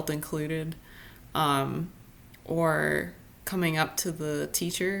they felt included. Or coming up to the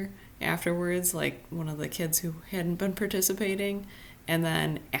teacher afterwards, like one of the kids who hadn't been participating, and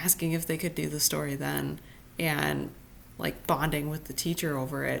then asking if they could do the story then, and like bonding with the teacher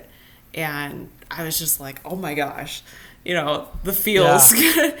over it. And I was just like, oh my gosh, the feels.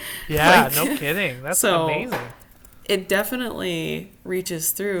 Yeah, no kidding. That's so amazing. It definitely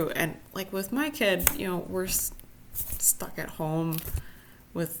reaches through. And like with my kid, we're stuck at home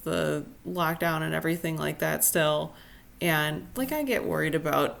with the lockdown and everything like that still. And like I get worried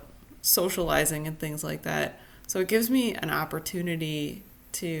about socializing and things like that. So it gives me an opportunity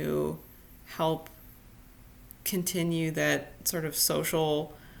to help continue that sort of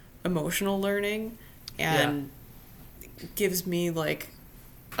social emotional learning, and gives me like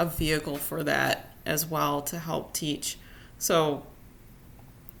a vehicle for that as well to help teach. So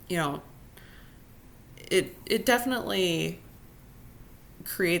it definitely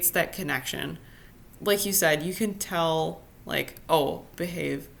creates that connection. Like you said, you can tell like, oh,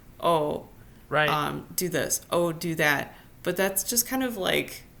 behave, oh, right, do this, oh, do that, but that's just kind of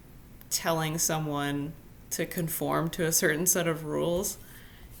like telling someone to conform to a certain set of rules.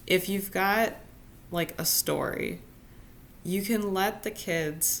 If you've got like a story, you can let the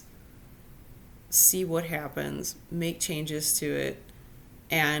kids see what happens, make changes to it,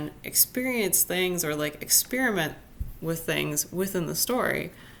 and experience things or like experiment with things within the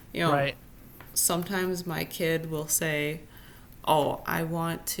story. Right. Sometimes my kid will say, oh, I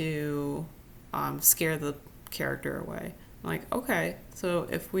want to scare the character away. I'm like, okay, so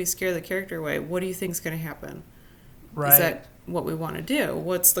if we scare the character away, what do you think is going to happen? Right. Is that what we want to do?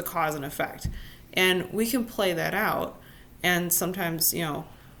 What's the cause and effect? And we can play that out. And sometimes,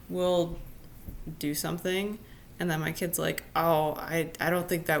 we'll do something, and then my kid's like, oh, I don't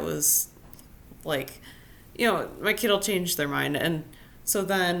think that was, like, my kid will change their mind. And so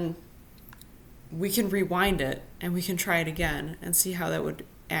then we can rewind it, and we can try it again and see how that would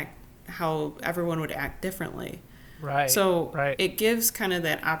act, how everyone would act differently. Right. So right. It gives kind of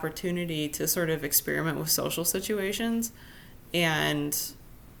that opportunity to sort of experiment with social situations and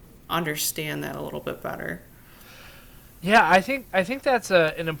understand that a little bit better. Yeah, I think that's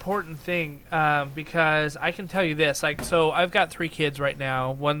an important thing, because I can tell you this. Like, so I've got 3 kids right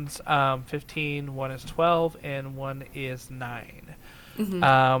now. One's 15, one is 12, and one is 9.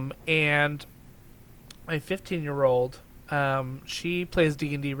 Mm-hmm. And my 15-year-old, she plays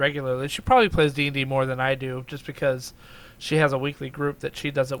D&D regularly. She probably plays D&D more than I do, just because she has a weekly group that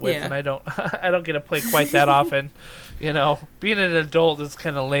she does it with, and I don't I don't get to play quite that often. Being an adult is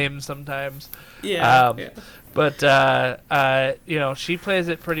kind of lame sometimes. Yeah. But she plays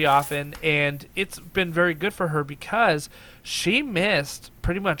it pretty often, and it's been very good for her because she missed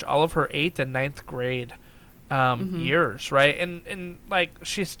pretty much all of her 8th and 9th grade years, right? And like,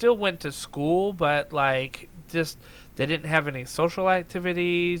 she still went to school, but like, just they didn't have any social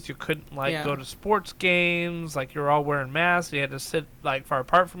activities. You couldn't go to sports games. Like, you're all wearing masks. You had to sit like far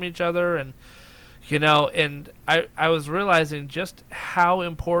apart from each other, and and I was realizing just how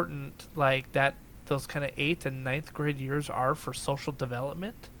important like those kind of 8th and 9th grade years are for social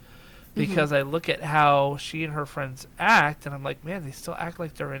development, because I look at how she and her friends act, and I'm like, man, they still act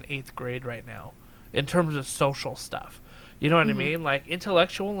like they're in 8th grade right now in terms of social stuff. You know what I mean? Like,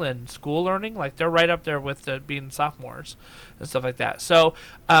 intellectual and school learning, like, they're right up there with being sophomores and stuff like that. So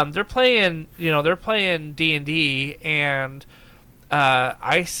they're playing D&D, and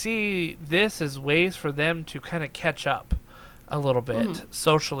I see this as ways for them to kind of catch up a little bit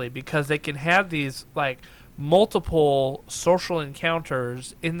socially, because they can have these like multiple social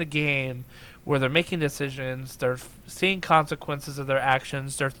encounters in the game where they're making decisions, they're seeing consequences of their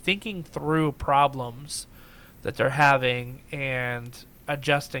actions, they're thinking through problems that they're having, and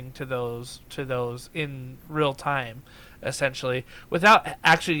adjusting to those in real time, essentially, without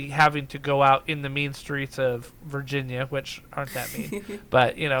actually having to go out in the mean streets of Virginia, which aren't that mean,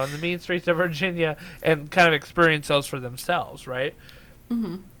 but in the mean streets of Virginia, and kind of experience those for themselves, right?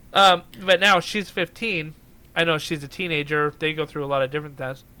 Mm-hmm. But now she's 15. I know she's a teenager. They go through a lot of different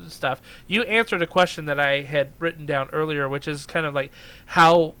stuff. You answered a question that I had written down earlier, which is kind of like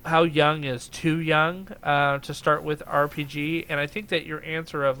how young is too young to start with RPG, and I think that your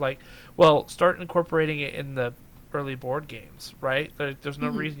answer of like, well, start incorporating it in the early board games, right? There's no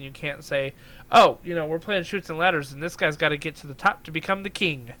reason you can't say, oh, we're playing Chutes and Ladders, and this guy's got to get to the top to become the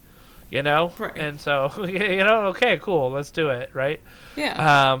king, Right. And so, okay, cool, let's do it, right?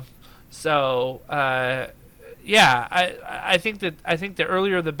 Yeah. Yeah, I think the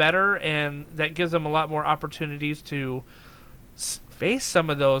earlier the better, and that gives them a lot more opportunities to face some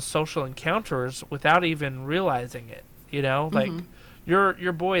of those social encounters without even realizing it. Like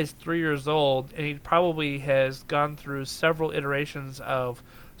your boy is 3 years old, and he probably has gone through several iterations of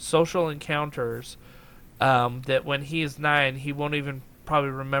social encounters that when he is 9, he won't even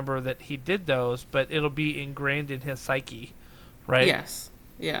probably remember that he did those, but it'll be ingrained in his psyche, right? Yes.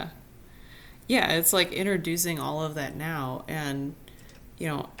 Yeah. Yeah, it's like introducing all of that now, and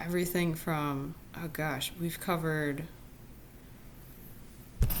everything from, oh gosh, we've covered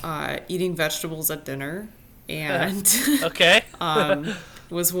eating vegetables at dinner, and okay.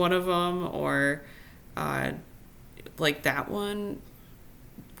 was one of them, or like that one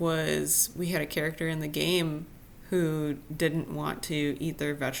was, we had a character in the game who didn't want to eat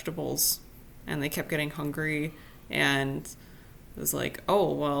their vegetables, and they kept getting hungry, and it was like,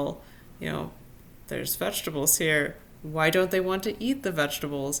 oh, well, there's vegetables here. Why don't they want to eat the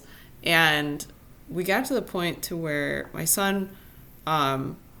vegetables? And we got to the point to where my son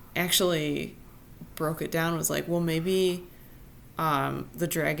actually broke it down, was like, well, maybe the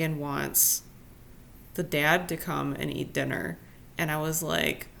dragon wants the dad to come and eat dinner. And I was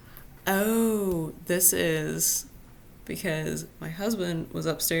like, oh, this is because my husband was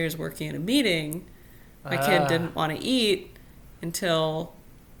upstairs working in a meeting. My kid didn't want to eat until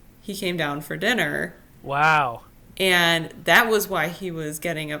he came down for dinner. Wow. And that was why he was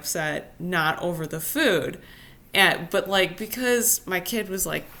getting upset, not over the food. But like, because my kid was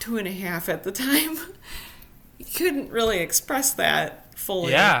like 2.5 at the time, he couldn't really express that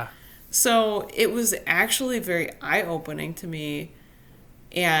fully. Yeah. So it was actually very eye-opening to me,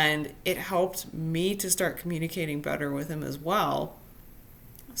 and it helped me to start communicating better with him as well.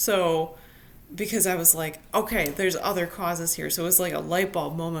 So, because I was like, okay, there's other causes here. So it was like a light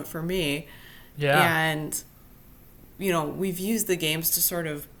bulb moment for me. Yeah. And, we've used the games to sort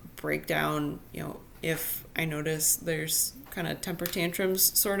of break down, if I notice there's kind of temper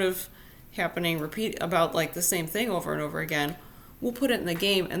tantrums sort of happening, repeat about like the same thing over and over again, we'll put it in the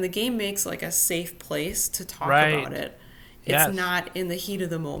game, and the game makes like a safe place to talk about it. It's not in the heat of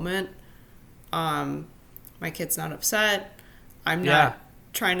the moment. My kid's not upset. I'm not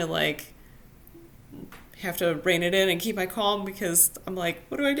trying to like have to rein it in and keep my calm, because I'm like,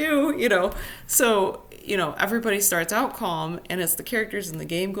 what do I do? So, everybody starts out calm, and it's the characters in the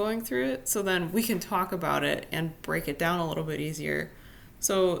game going through it. So then we can talk about it and break it down a little bit easier.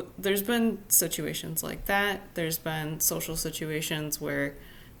 So there's been situations like that. There's been social situations where,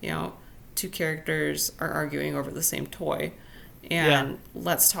 two characters are arguing over the same toy. And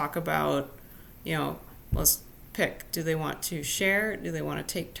let's talk about, let's pick. Do they want to share? Do they want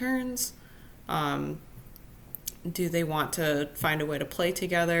to take turns? Do they want to find a way to play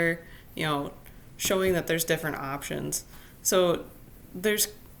together? Showing that there's different options. So there's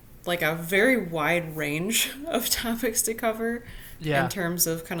like a very wide range of topics to cover in terms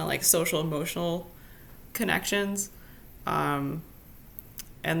of kind of like social emotional connections. And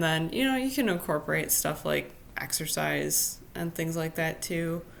then, you can incorporate stuff like exercise and things like that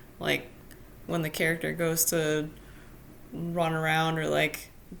too. Like when the character goes to run around or like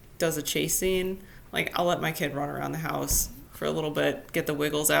does a chase scene, like I'll let my kid run around the house for a little bit, get the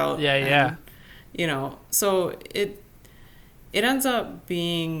wiggles out. So it ends up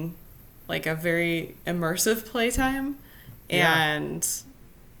being like a very immersive playtime, and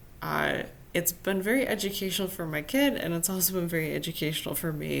it's been very educational for my kid, and it's also been very educational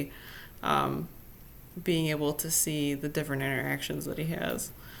for me, being able to see the different interactions that he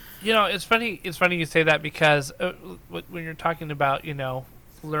has. It's funny you say that, because when you're talking about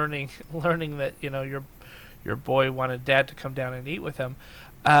learning that your boy wanted dad to come down and eat with him,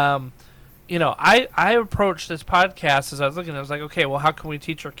 I approached this podcast as I was looking. I was like, okay, well, how can we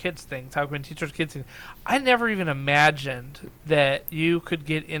teach our kids things? How can we teach our kids things? I never even imagined that you could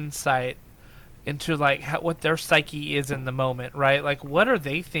get insight into like what their psyche is in the moment, right? Like what are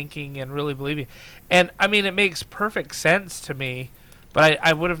they thinking and really believing? And I mean, it makes perfect sense to me, but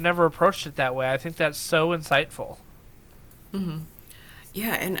I would have never approached it that way. I think that's so insightful.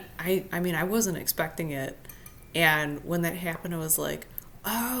 Yeah, and I mean, I wasn't expecting it. And when that happened, I was like,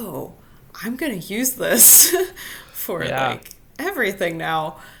 oh, I'm going to use this for like everything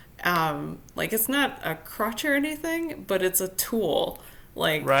now. Like it's not a crutch or anything, but it's a tool.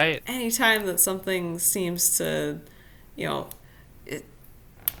 Like anytime that something seems to,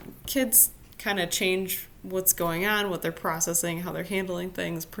 kids kind of change what's going on, what they're processing, how they're handling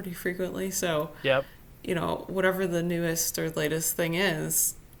things pretty frequently. So, whatever the newest or latest thing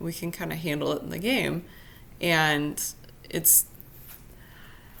is, we can kind of handle it in the game. And it's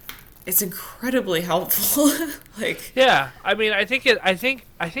incredibly helpful. I mean, I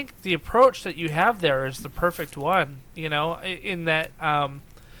think the approach that you have there is the perfect one, in that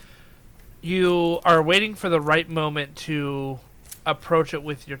you are waiting for the right moment to approach it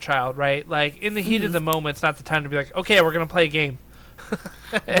with your child, right? Like in the heat of the moment, it's not the time to be like, okay, we're going to play a game.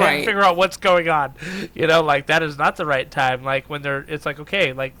 And figure out what's going on. Like that is not the right time. Like when it's like,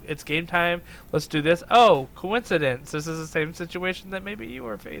 okay, like it's game time, let's do this. Oh, coincidence. This is the same situation that maybe you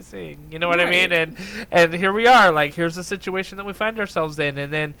were facing. You know what I mean? And here we are, like here's the situation that we find ourselves in,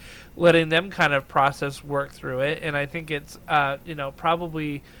 and then letting them kind of process, work through it. And I think it's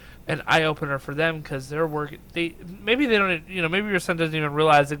probably an eye opener for them because they're working. Maybe they don't. Maybe your son doesn't even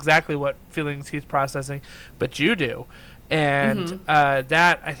realize exactly what feelings he's processing, but you do. And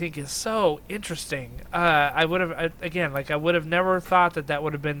that I think is so interesting. I would have never thought that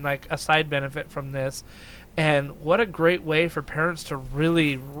would have been like a side benefit from this. And what a great way for parents to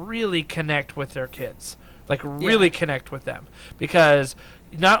really, really connect with their kids, like really connect with them, because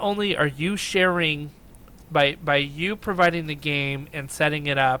not only are you sharing by you providing the game and setting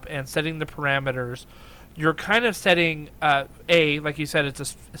it up and setting the parameters, you're kind of setting like you said,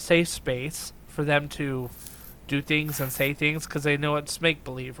 it's a safe space for them to do things and say things because they know it's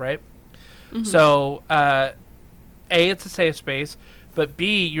make-believe, right? So it's a safe space, but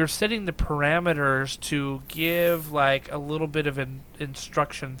B, you're setting the parameters to give like a little bit of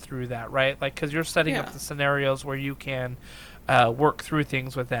instruction through that, right? Like because you're setting up the scenarios where you can work through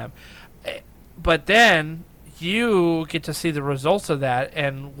things with them, but then you get to see the results of that,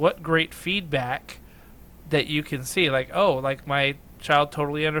 and what great feedback that you can see, like, oh, like my child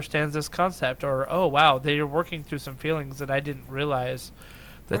totally understands this concept, or oh wow, they're working through some feelings that I didn't realize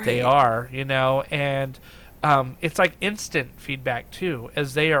that they are, and it's like instant feedback too,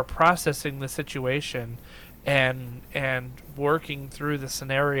 as they are processing the situation and working through the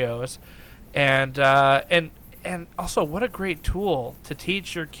scenarios, and also what a great tool to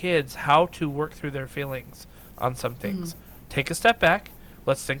teach your kids how to work through their feelings on some things. Take a step back,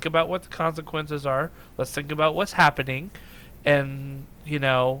 let's think about what the consequences are, let's think about what's happening, and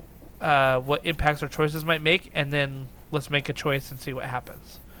what impacts our choices might make, and then let's make a choice and see what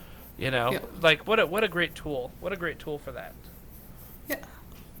happens. Like what a great tool. What a great tool for that. Yeah.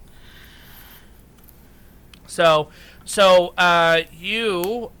 So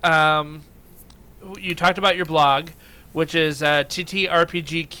you talked about your blog, which is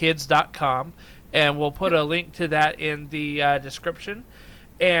ttrpgkids.com, and we'll put a link to that in the description.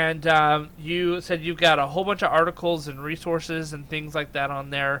 And you said you've got a whole bunch of articles and resources and things like that on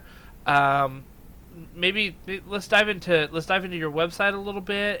there. Maybe let's dive into your website a little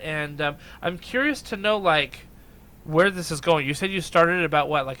bit. And I'm curious to know like where this is going. You said you started about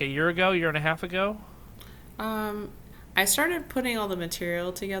what, like a year and a half ago? I started putting all the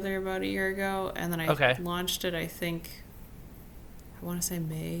material together about a year ago, and then I launched it. I think I want to say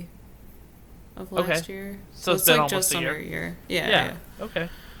May of last year. So it's been like just almost under a year. Yeah. Okay.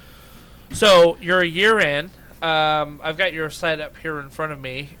 So you're a year in. I've got your site up here in front of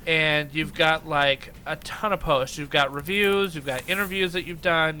me, and you've got like a ton of posts. You've got reviews, you've got interviews that you've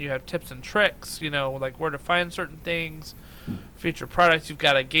done, you have tips and tricks, like where to find certain things, feature products. You've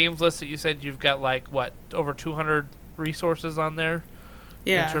got a games list that you said you've got like over 200 resources on there.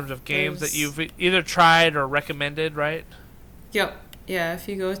 Yeah. In terms of games that you've either tried or recommended, right? Yep. Yeah, if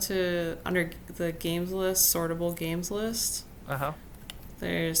you go to under the games list, sortable games list,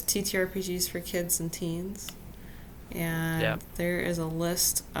 there's TTRPGs for kids and teens, and there is a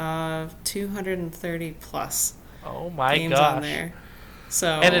list of 230 plus games on there. So,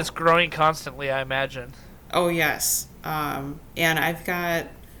 and it's growing constantly, I imagine. Oh yes, and I've got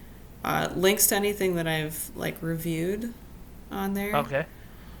links to anything that I've like reviewed on there. Okay.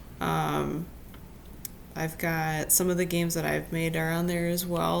 I've got some of the games that I've made are on there as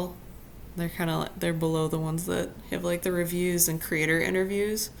well. They're below the ones that have like the reviews and creator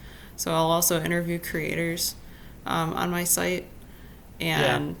interviews. So I'll also interview creators on my site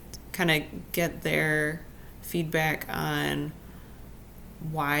and kind of get their feedback on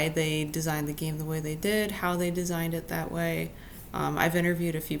why they designed the game the way they did, how they designed it that way. I've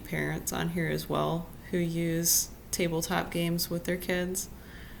interviewed a few parents on here as well who use tabletop games with their kids,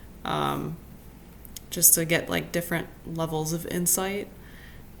 just to get like different levels of insight.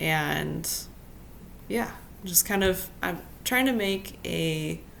 And yeah, just kind of, I'm trying to make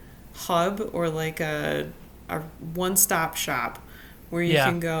a hub or like a one-stop shop where you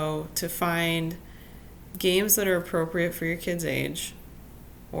can go to find games that are appropriate for your kid's age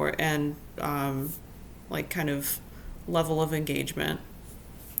and like kind of level of engagement.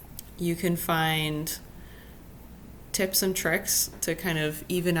 You can find tips and tricks to kind of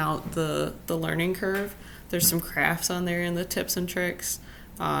even out the learning curve. There's some crafts on there in the tips and tricks,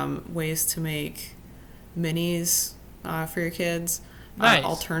 ways to make minis for your kids, Nice.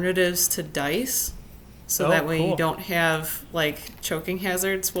 Alternatives to dice, so that way you don't have like choking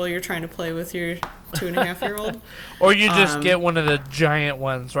hazards while you're trying to play with your 2.5-year-old. Or you just get one of the giant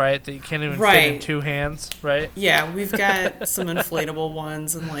ones, right? That you can't even fit in two hands, right? Yeah, we've got some inflatable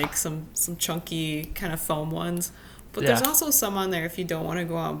ones and like some chunky kind of foam ones. But there's also some on there if you don't want to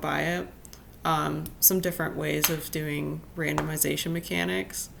go out and buy it. Some different ways of doing randomization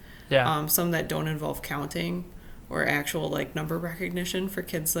mechanics. Yeah. Some that don't involve counting or actual like number recognition for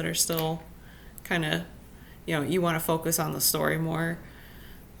kids that are still kind of, you want to focus on the story more.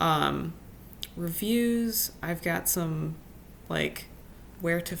 Reviews, I've got some like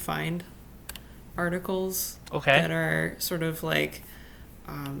where to find articles that are sort of like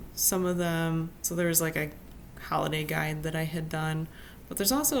some of them. So there's like a holiday guide that I had done, but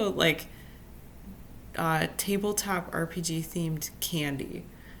there's also like tabletop RPG themed candy,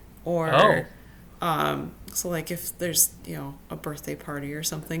 or so like if there's a birthday party or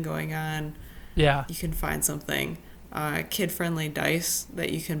something going on, you can find something kid friendly dice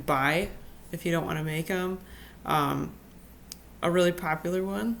that you can buy if you don't want to make them. A really popular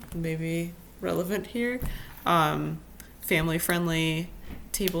one, maybe relevant here, family friendly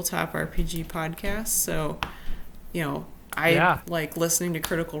tabletop RPG podcast. So I like listening to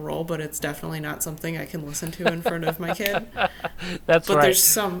Critical Role, but it's definitely not something I can listen to in front of my kid. But there's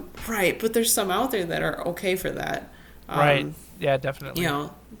some out there that are okay for that. Yeah, definitely.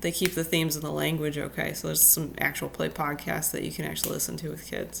 They keep the themes and the language okay. So there's some actual play podcasts that you can actually listen to with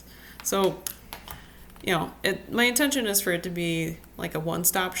kids. So, my intention is for it to be like a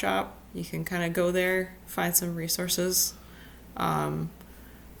one-stop shop. You can kind of go there, find some resources, find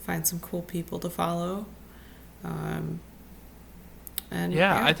some cool people to follow. I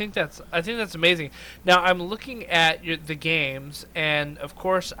think that's amazing. Now I'm looking at the games, and of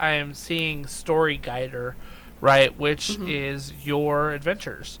course I am seeing Story Guider, right, which is your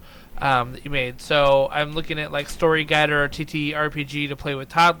adventures that you made. So I'm looking at like Story Guider or TTRPG to play with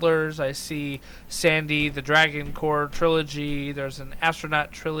toddlers. I see Sandy the Dragon Core trilogy. There's an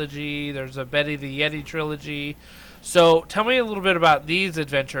Astronaut trilogy. There's a Betty the Yeti trilogy. So tell me a little bit about these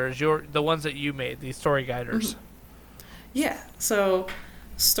adventures, the ones that you made, these Story Guiders. Yeah, so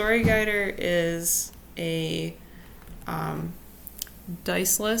Story Guider is a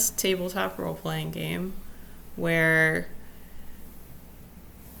diceless tabletop role-playing game where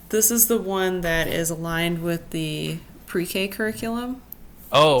this is the one that is aligned with the pre-K curriculum.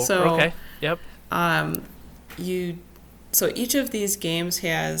 Okay. Yep. So each of these games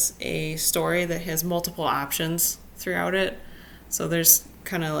has a story that has multiple options throughout it. So there's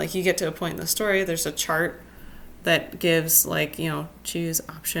kind of like you get to a point in the story, there's a chart that gives like, choose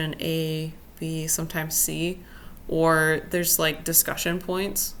option A, B, sometimes C, or there's like discussion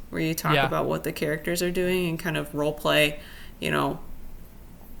points where you talk about what the characters are doing and kind of role play,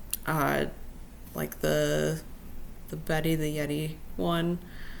 like the Betty the Yeti one.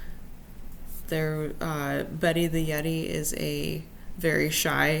 Betty the Yeti is a very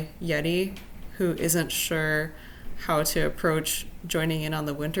shy Yeti who isn't sure how to approach joining in on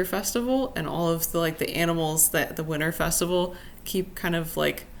the Winter Festival, and all of the animals that the Winter Festival keep kind of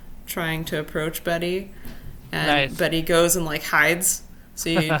like trying to approach Betty, and Betty goes and like hides. So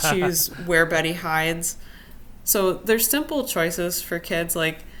you choose where Betty hides. So there's simple choices for kids,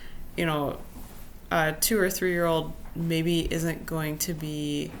 like a 2 or 3-year-old maybe isn't going to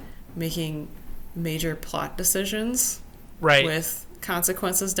be making major plot decisions with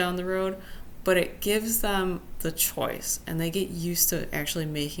consequences down the road, but it gives them the choice, and they get used to actually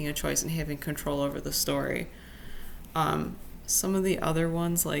making a choice and having control over the story. Some of the other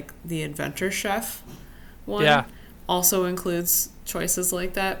ones, like the Adventure Chef one, also includes choices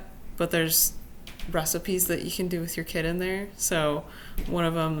like that, but there's recipes that you can do with your kid in there. So one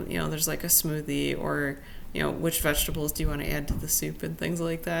of them, there's like a smoothie, or which vegetables do you want to add to the soup and things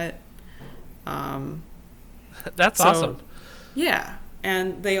like that. That's awesome. Yeah,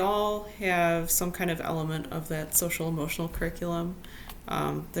 and they all have some kind of element of that social emotional curriculum.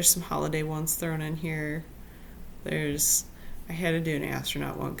 There's some holiday ones thrown in here. I had to do an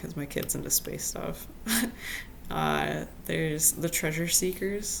astronaut one because my kid's into space stuff. There's the Treasure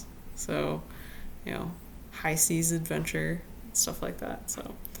Seekers, so high seas adventure, stuff like that.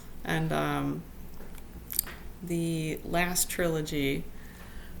 So, and the last trilogy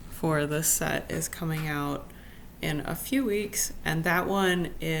for this set is coming out in a few weeks, and that one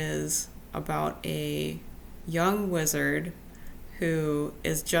is about a young wizard who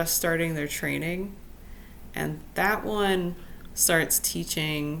is just starting their training, and that one starts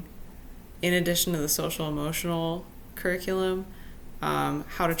teaching, in addition to the social emotional curriculum,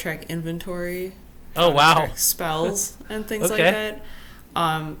 how to track inventory. Oh, wow. Track spells and things like that,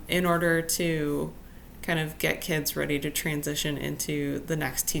 in order to kind of get kids ready to transition into the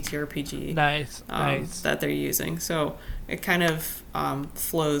next TTRPG nice. that they're using. So it kind of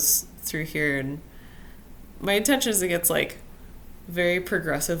flows through here, and my intention is it gets like very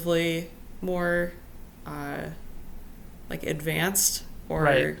progressively more like advanced,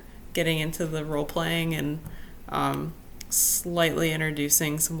 or getting into the role playing, and slightly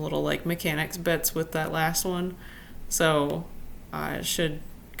introducing some little like mechanics bits with that last one. So it should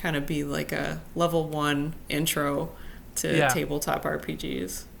kind of be like a level 1 intro to tabletop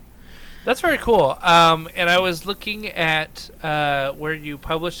RPGs. That's very cool. And I was looking at where you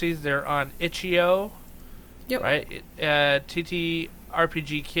publish these. They're on itch.io. Yep. Right?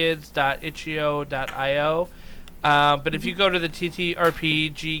 ttrpgkids.itch.io. But if you go to the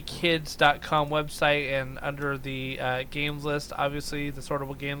ttrpgkids.com website, and under the games list, obviously the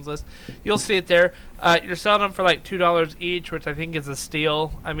sortable games list, you'll see it there. You're selling them for like $2 each, which I think is a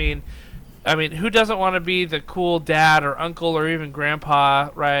steal. I mean, who doesn't want to be the cool dad or uncle or even grandpa,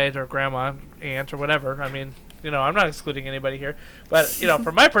 right, or grandma, aunt, or whatever? I mean, I'm not excluding anybody here, but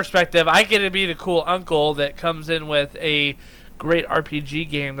from my perspective, I get to be the cool uncle that comes in with a great RPG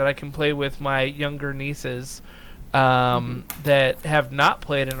game that I can play with my younger nieces. That have not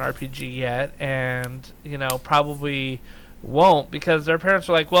played an RPG yet, and probably won't, because their parents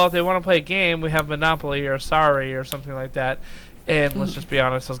are like, well, if they want to play a game, we have Monopoly or Sorry or something like that, and let's just be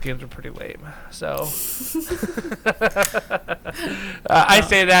honest, those games are pretty lame. So we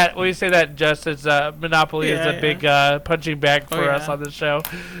say that just as Monopoly is a big punching bag for us on the show.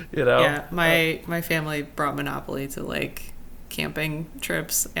 Yeah, my family brought Monopoly to like camping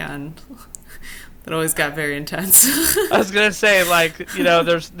trips, and it always got very intense. I was gonna say, like,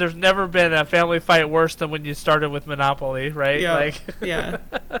 there's never been a family fight worse than when you started with Monopoly, right? Yeah. Like, yeah.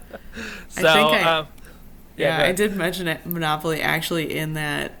 So, I did mention it, Monopoly, actually, in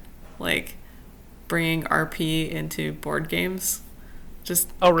that, like, bringing RP into board games. Just,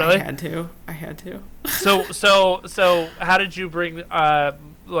 oh, really? I had to. So how did you bring,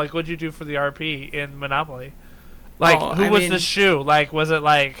 like, what'd you do for the RP in Monopoly? Like, who was the shoe? Like, was it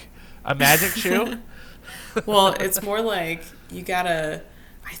like a magic shoe? Well, it's more like you gotta.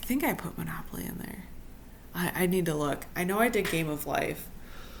 I think I put Monopoly in there. I need to look. I know I did Game of Life,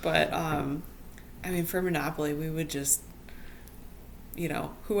 but for Monopoly, we would just,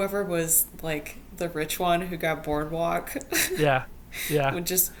 whoever was like the rich one who got Boardwalk. Yeah. Would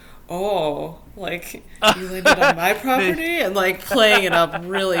just, like, you landed on my property, and like playing it up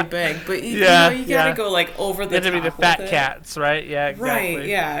really big. But you gotta go like over the top. To be the fat cats, right? Yeah, exactly. Right,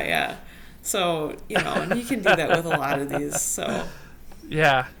 yeah. So, and you can do that with a lot of these. So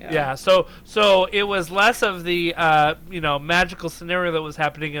Yeah. So it was less of the magical scenario that was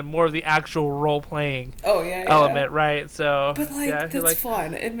happening, and more of the actual role playing element, right? So, but that's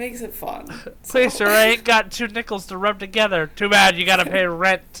fun. It makes it fun. Please, sir, I ain't got 2 nickels to rub together. Too bad, you got to pay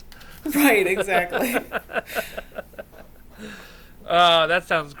rent. Right, exactly. That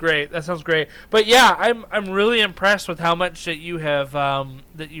sounds great. But yeah, I'm really impressed with how much that you have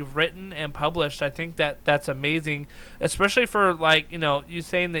that you've written and published. I think that's amazing, especially for you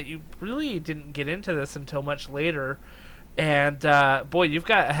saying that you really didn't get into this until much later, and boy, you've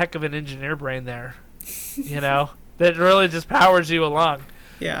got a heck of an engineer brain there, that really just powers you along.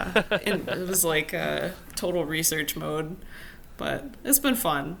 Yeah, and it was like a total research mode, but it's been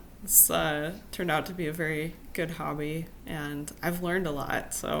fun. It's turned out to be a very good hobby, and I've learned a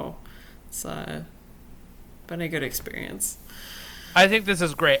lot, so it's been a good experience. I think this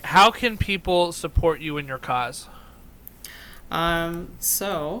is great. How can people support you in your cause?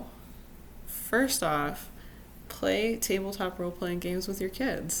 So, first off, play tabletop role-playing games with your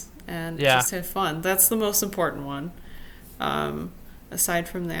kids, and Yeah. just have fun. That's the most important one. Aside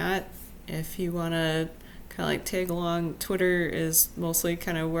from that, if you want to kind of like tag along, Twitter is mostly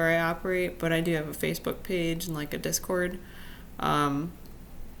kind of where I operate, but I do have a Facebook page and like a Discord. And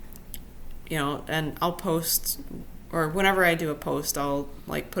I'll post, or whenever I do a post, I'll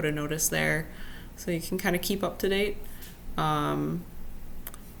like put a notice there so you can kind of keep up to date. And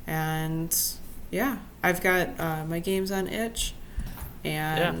yeah, I've got my games on itch,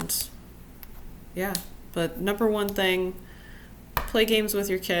 and but number one thing, play games with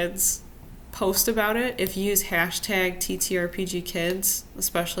your kids, post about it. If you use hashtag TTRPGkids,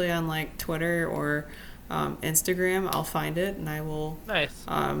 especially on like Twitter or Instagram, I'll find it and I will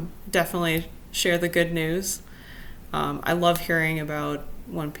definitely share the good news. I love hearing about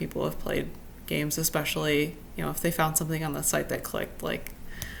when people have played games, especially if they found something on the site that clicked, like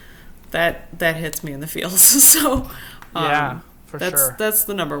that hits me in the feels. So that's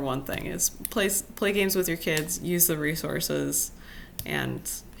the number one thing is play games with your kids, use the resources, and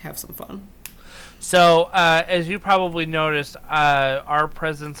have some fun. So, as you probably noticed, our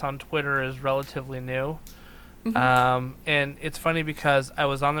presence on Twitter is relatively new. Mm-hmm. And it's funny because I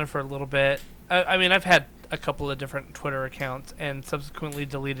was on there for a little bit. I mean, I've had a couple of different Twitter accounts and subsequently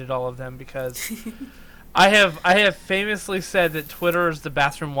deleted all of them because I have famously said that Twitter is the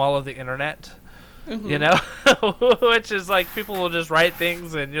bathroom wall of the internet. Mm-hmm. Which is like people will just write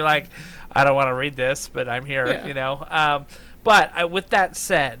things and you're like, I don't want to read this, but I'm here, But with that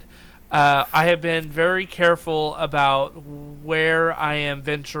said, I have been very careful about where I am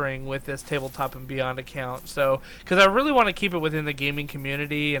venturing with this Tabletop and Beyond account. So, because I really want to keep it within the gaming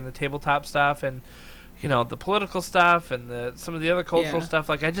community and the tabletop stuff and, the political stuff and some of the other cultural stuff.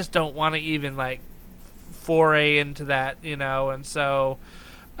 Like, I just don't want to even, like, foray into that, And so,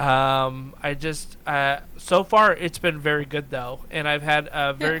 I just, so far, it's been very good, though. And I've had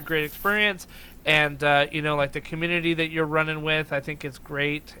a very great experience. And, like the community that you're running with, I think is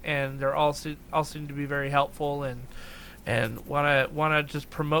great. And they're all seem to be very helpful and want to just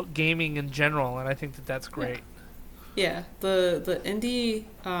promote gaming in general. And I think that's great. Yeah. The indie,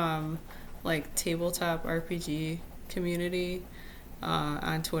 like tabletop RPG community,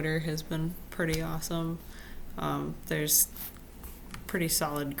 on Twitter has been pretty awesome. There's pretty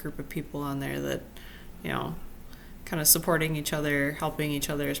solid group of people on there that, kind of supporting each other, helping each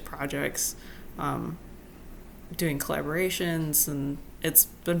other's projects, doing collaborations, and it's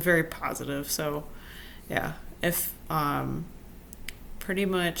been very positive. So yeah, if pretty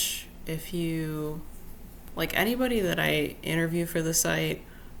much if you like anybody that I interview for the site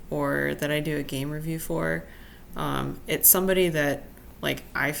or that I do a game review for, it's somebody that like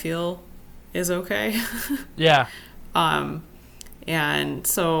I feel is okay. Yeah. And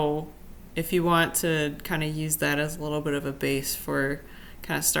so if you want to kind of use that as a little bit of a base for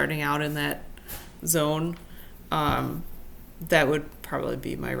kind of starting out in that zone, that would probably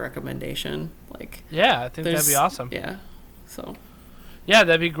be my recommendation. Like, yeah, I think that'd be awesome. Yeah. So. Yeah,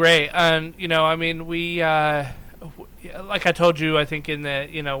 that'd be great. And I mean, we like I told you, I think in the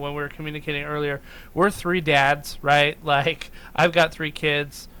when we were communicating earlier, we're three dads, right? Like I've got 3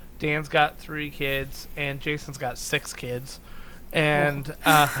 kids, Dan's got 3 kids, and Jason's got 6 kids. And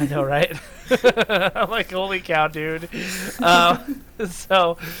I know, right? I'm like, holy cow, dude.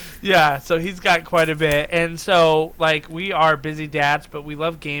 So he's got quite a bit. And so, like, we are busy dads, but we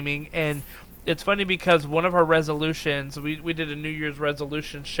love gaming. And it's funny because one of our resolutions, we did a New Year's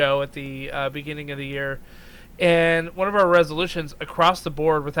resolution show at the beginning of the year. And one of our resolutions across the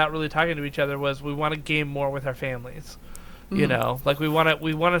board, without really talking to each other, was we want to game more with our families. Like we want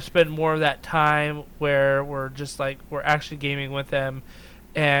to spend more of that time where we're just like we're actually gaming with them,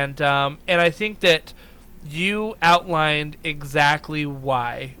 and I think that you outlined exactly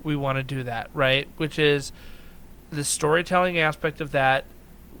why we want to do that, right? Which is the storytelling aspect of that.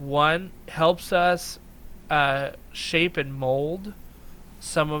 One, helps us shape and mold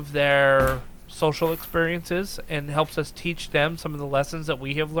some of their social experiences and helps us teach them some of the lessons that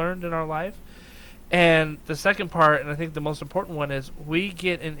we have learned in our life. And the second part, and I think the most important one, is we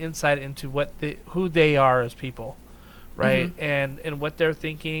get an insight into who they are as people, right? Mm-hmm. And what they're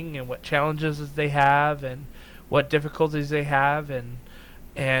thinking and what challenges they have and what difficulties they have and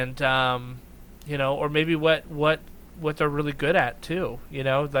or maybe what they're really good at too.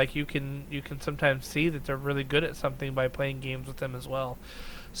 Like you can sometimes see that they're really good at something by playing games with them as well.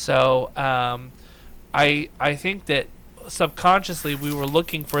 So I think that subconsciously we were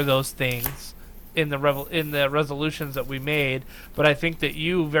looking for those things in the resolutions that we made, but I think that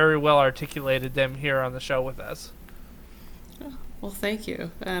you very well articulated them here on the show with us. Well, thank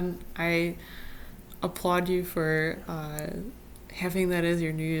you, and I applaud you for having that as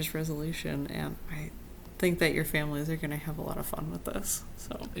your New Year's resolution, and I think that your families are going to have a lot of fun with this.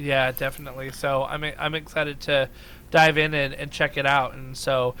 So Yeah, definitely. So I'm excited to dive in check it out. And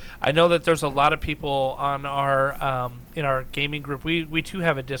so I know that there's a lot of people on our in our gaming group. We too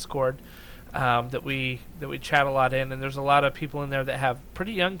have a Discord that we chat a lot in, and there's a lot of people in there that have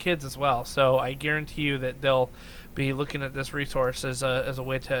pretty young kids as well. So I guarantee you that they'll be looking at this resource as a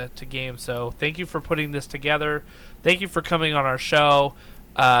way to game. So thank you for putting this together. Thank you for coming on our show.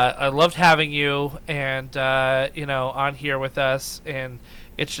 I loved having you and on here with us, and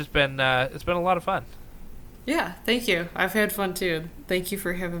it's just been it's been a lot of fun. yeah, thank you. I've had fun too. Thank you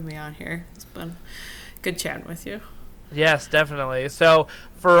for having me on here. It's been good chatting with you. Yes, definitely. So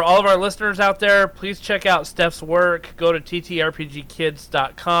for all of our listeners out there, please check out Steph's work. Go to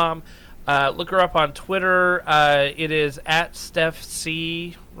ttrpgkids.com. Look her up on Twitter. It is at Steph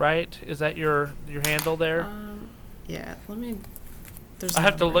C, right? Is that your handle there? Yeah, let me. There's I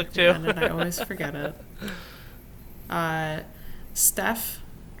have to look too. And I always forget it. Steph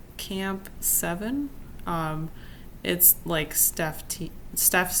Camp 7. It's like Steph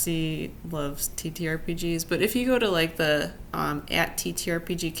C loves TTRPGs, but if you go to like the at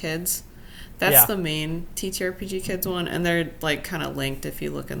TTRPG Kids, that's the main TTRPG Kids one, and they're like kind of linked if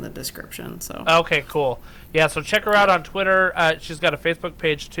you look in the description. So Okay, cool. Yeah, so check her out on Twitter. She's got a Facebook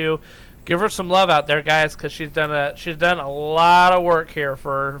page too. Give her some love out there, guys, because she's done a lot of work here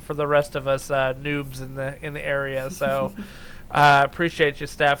for the rest of us noobs in the area. So appreciate you,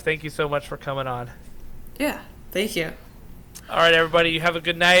 Steph. Thank you so much for coming on. yeah, thank you. All right, everybody, you have a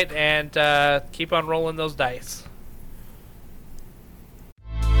good night, and keep on rolling those dice.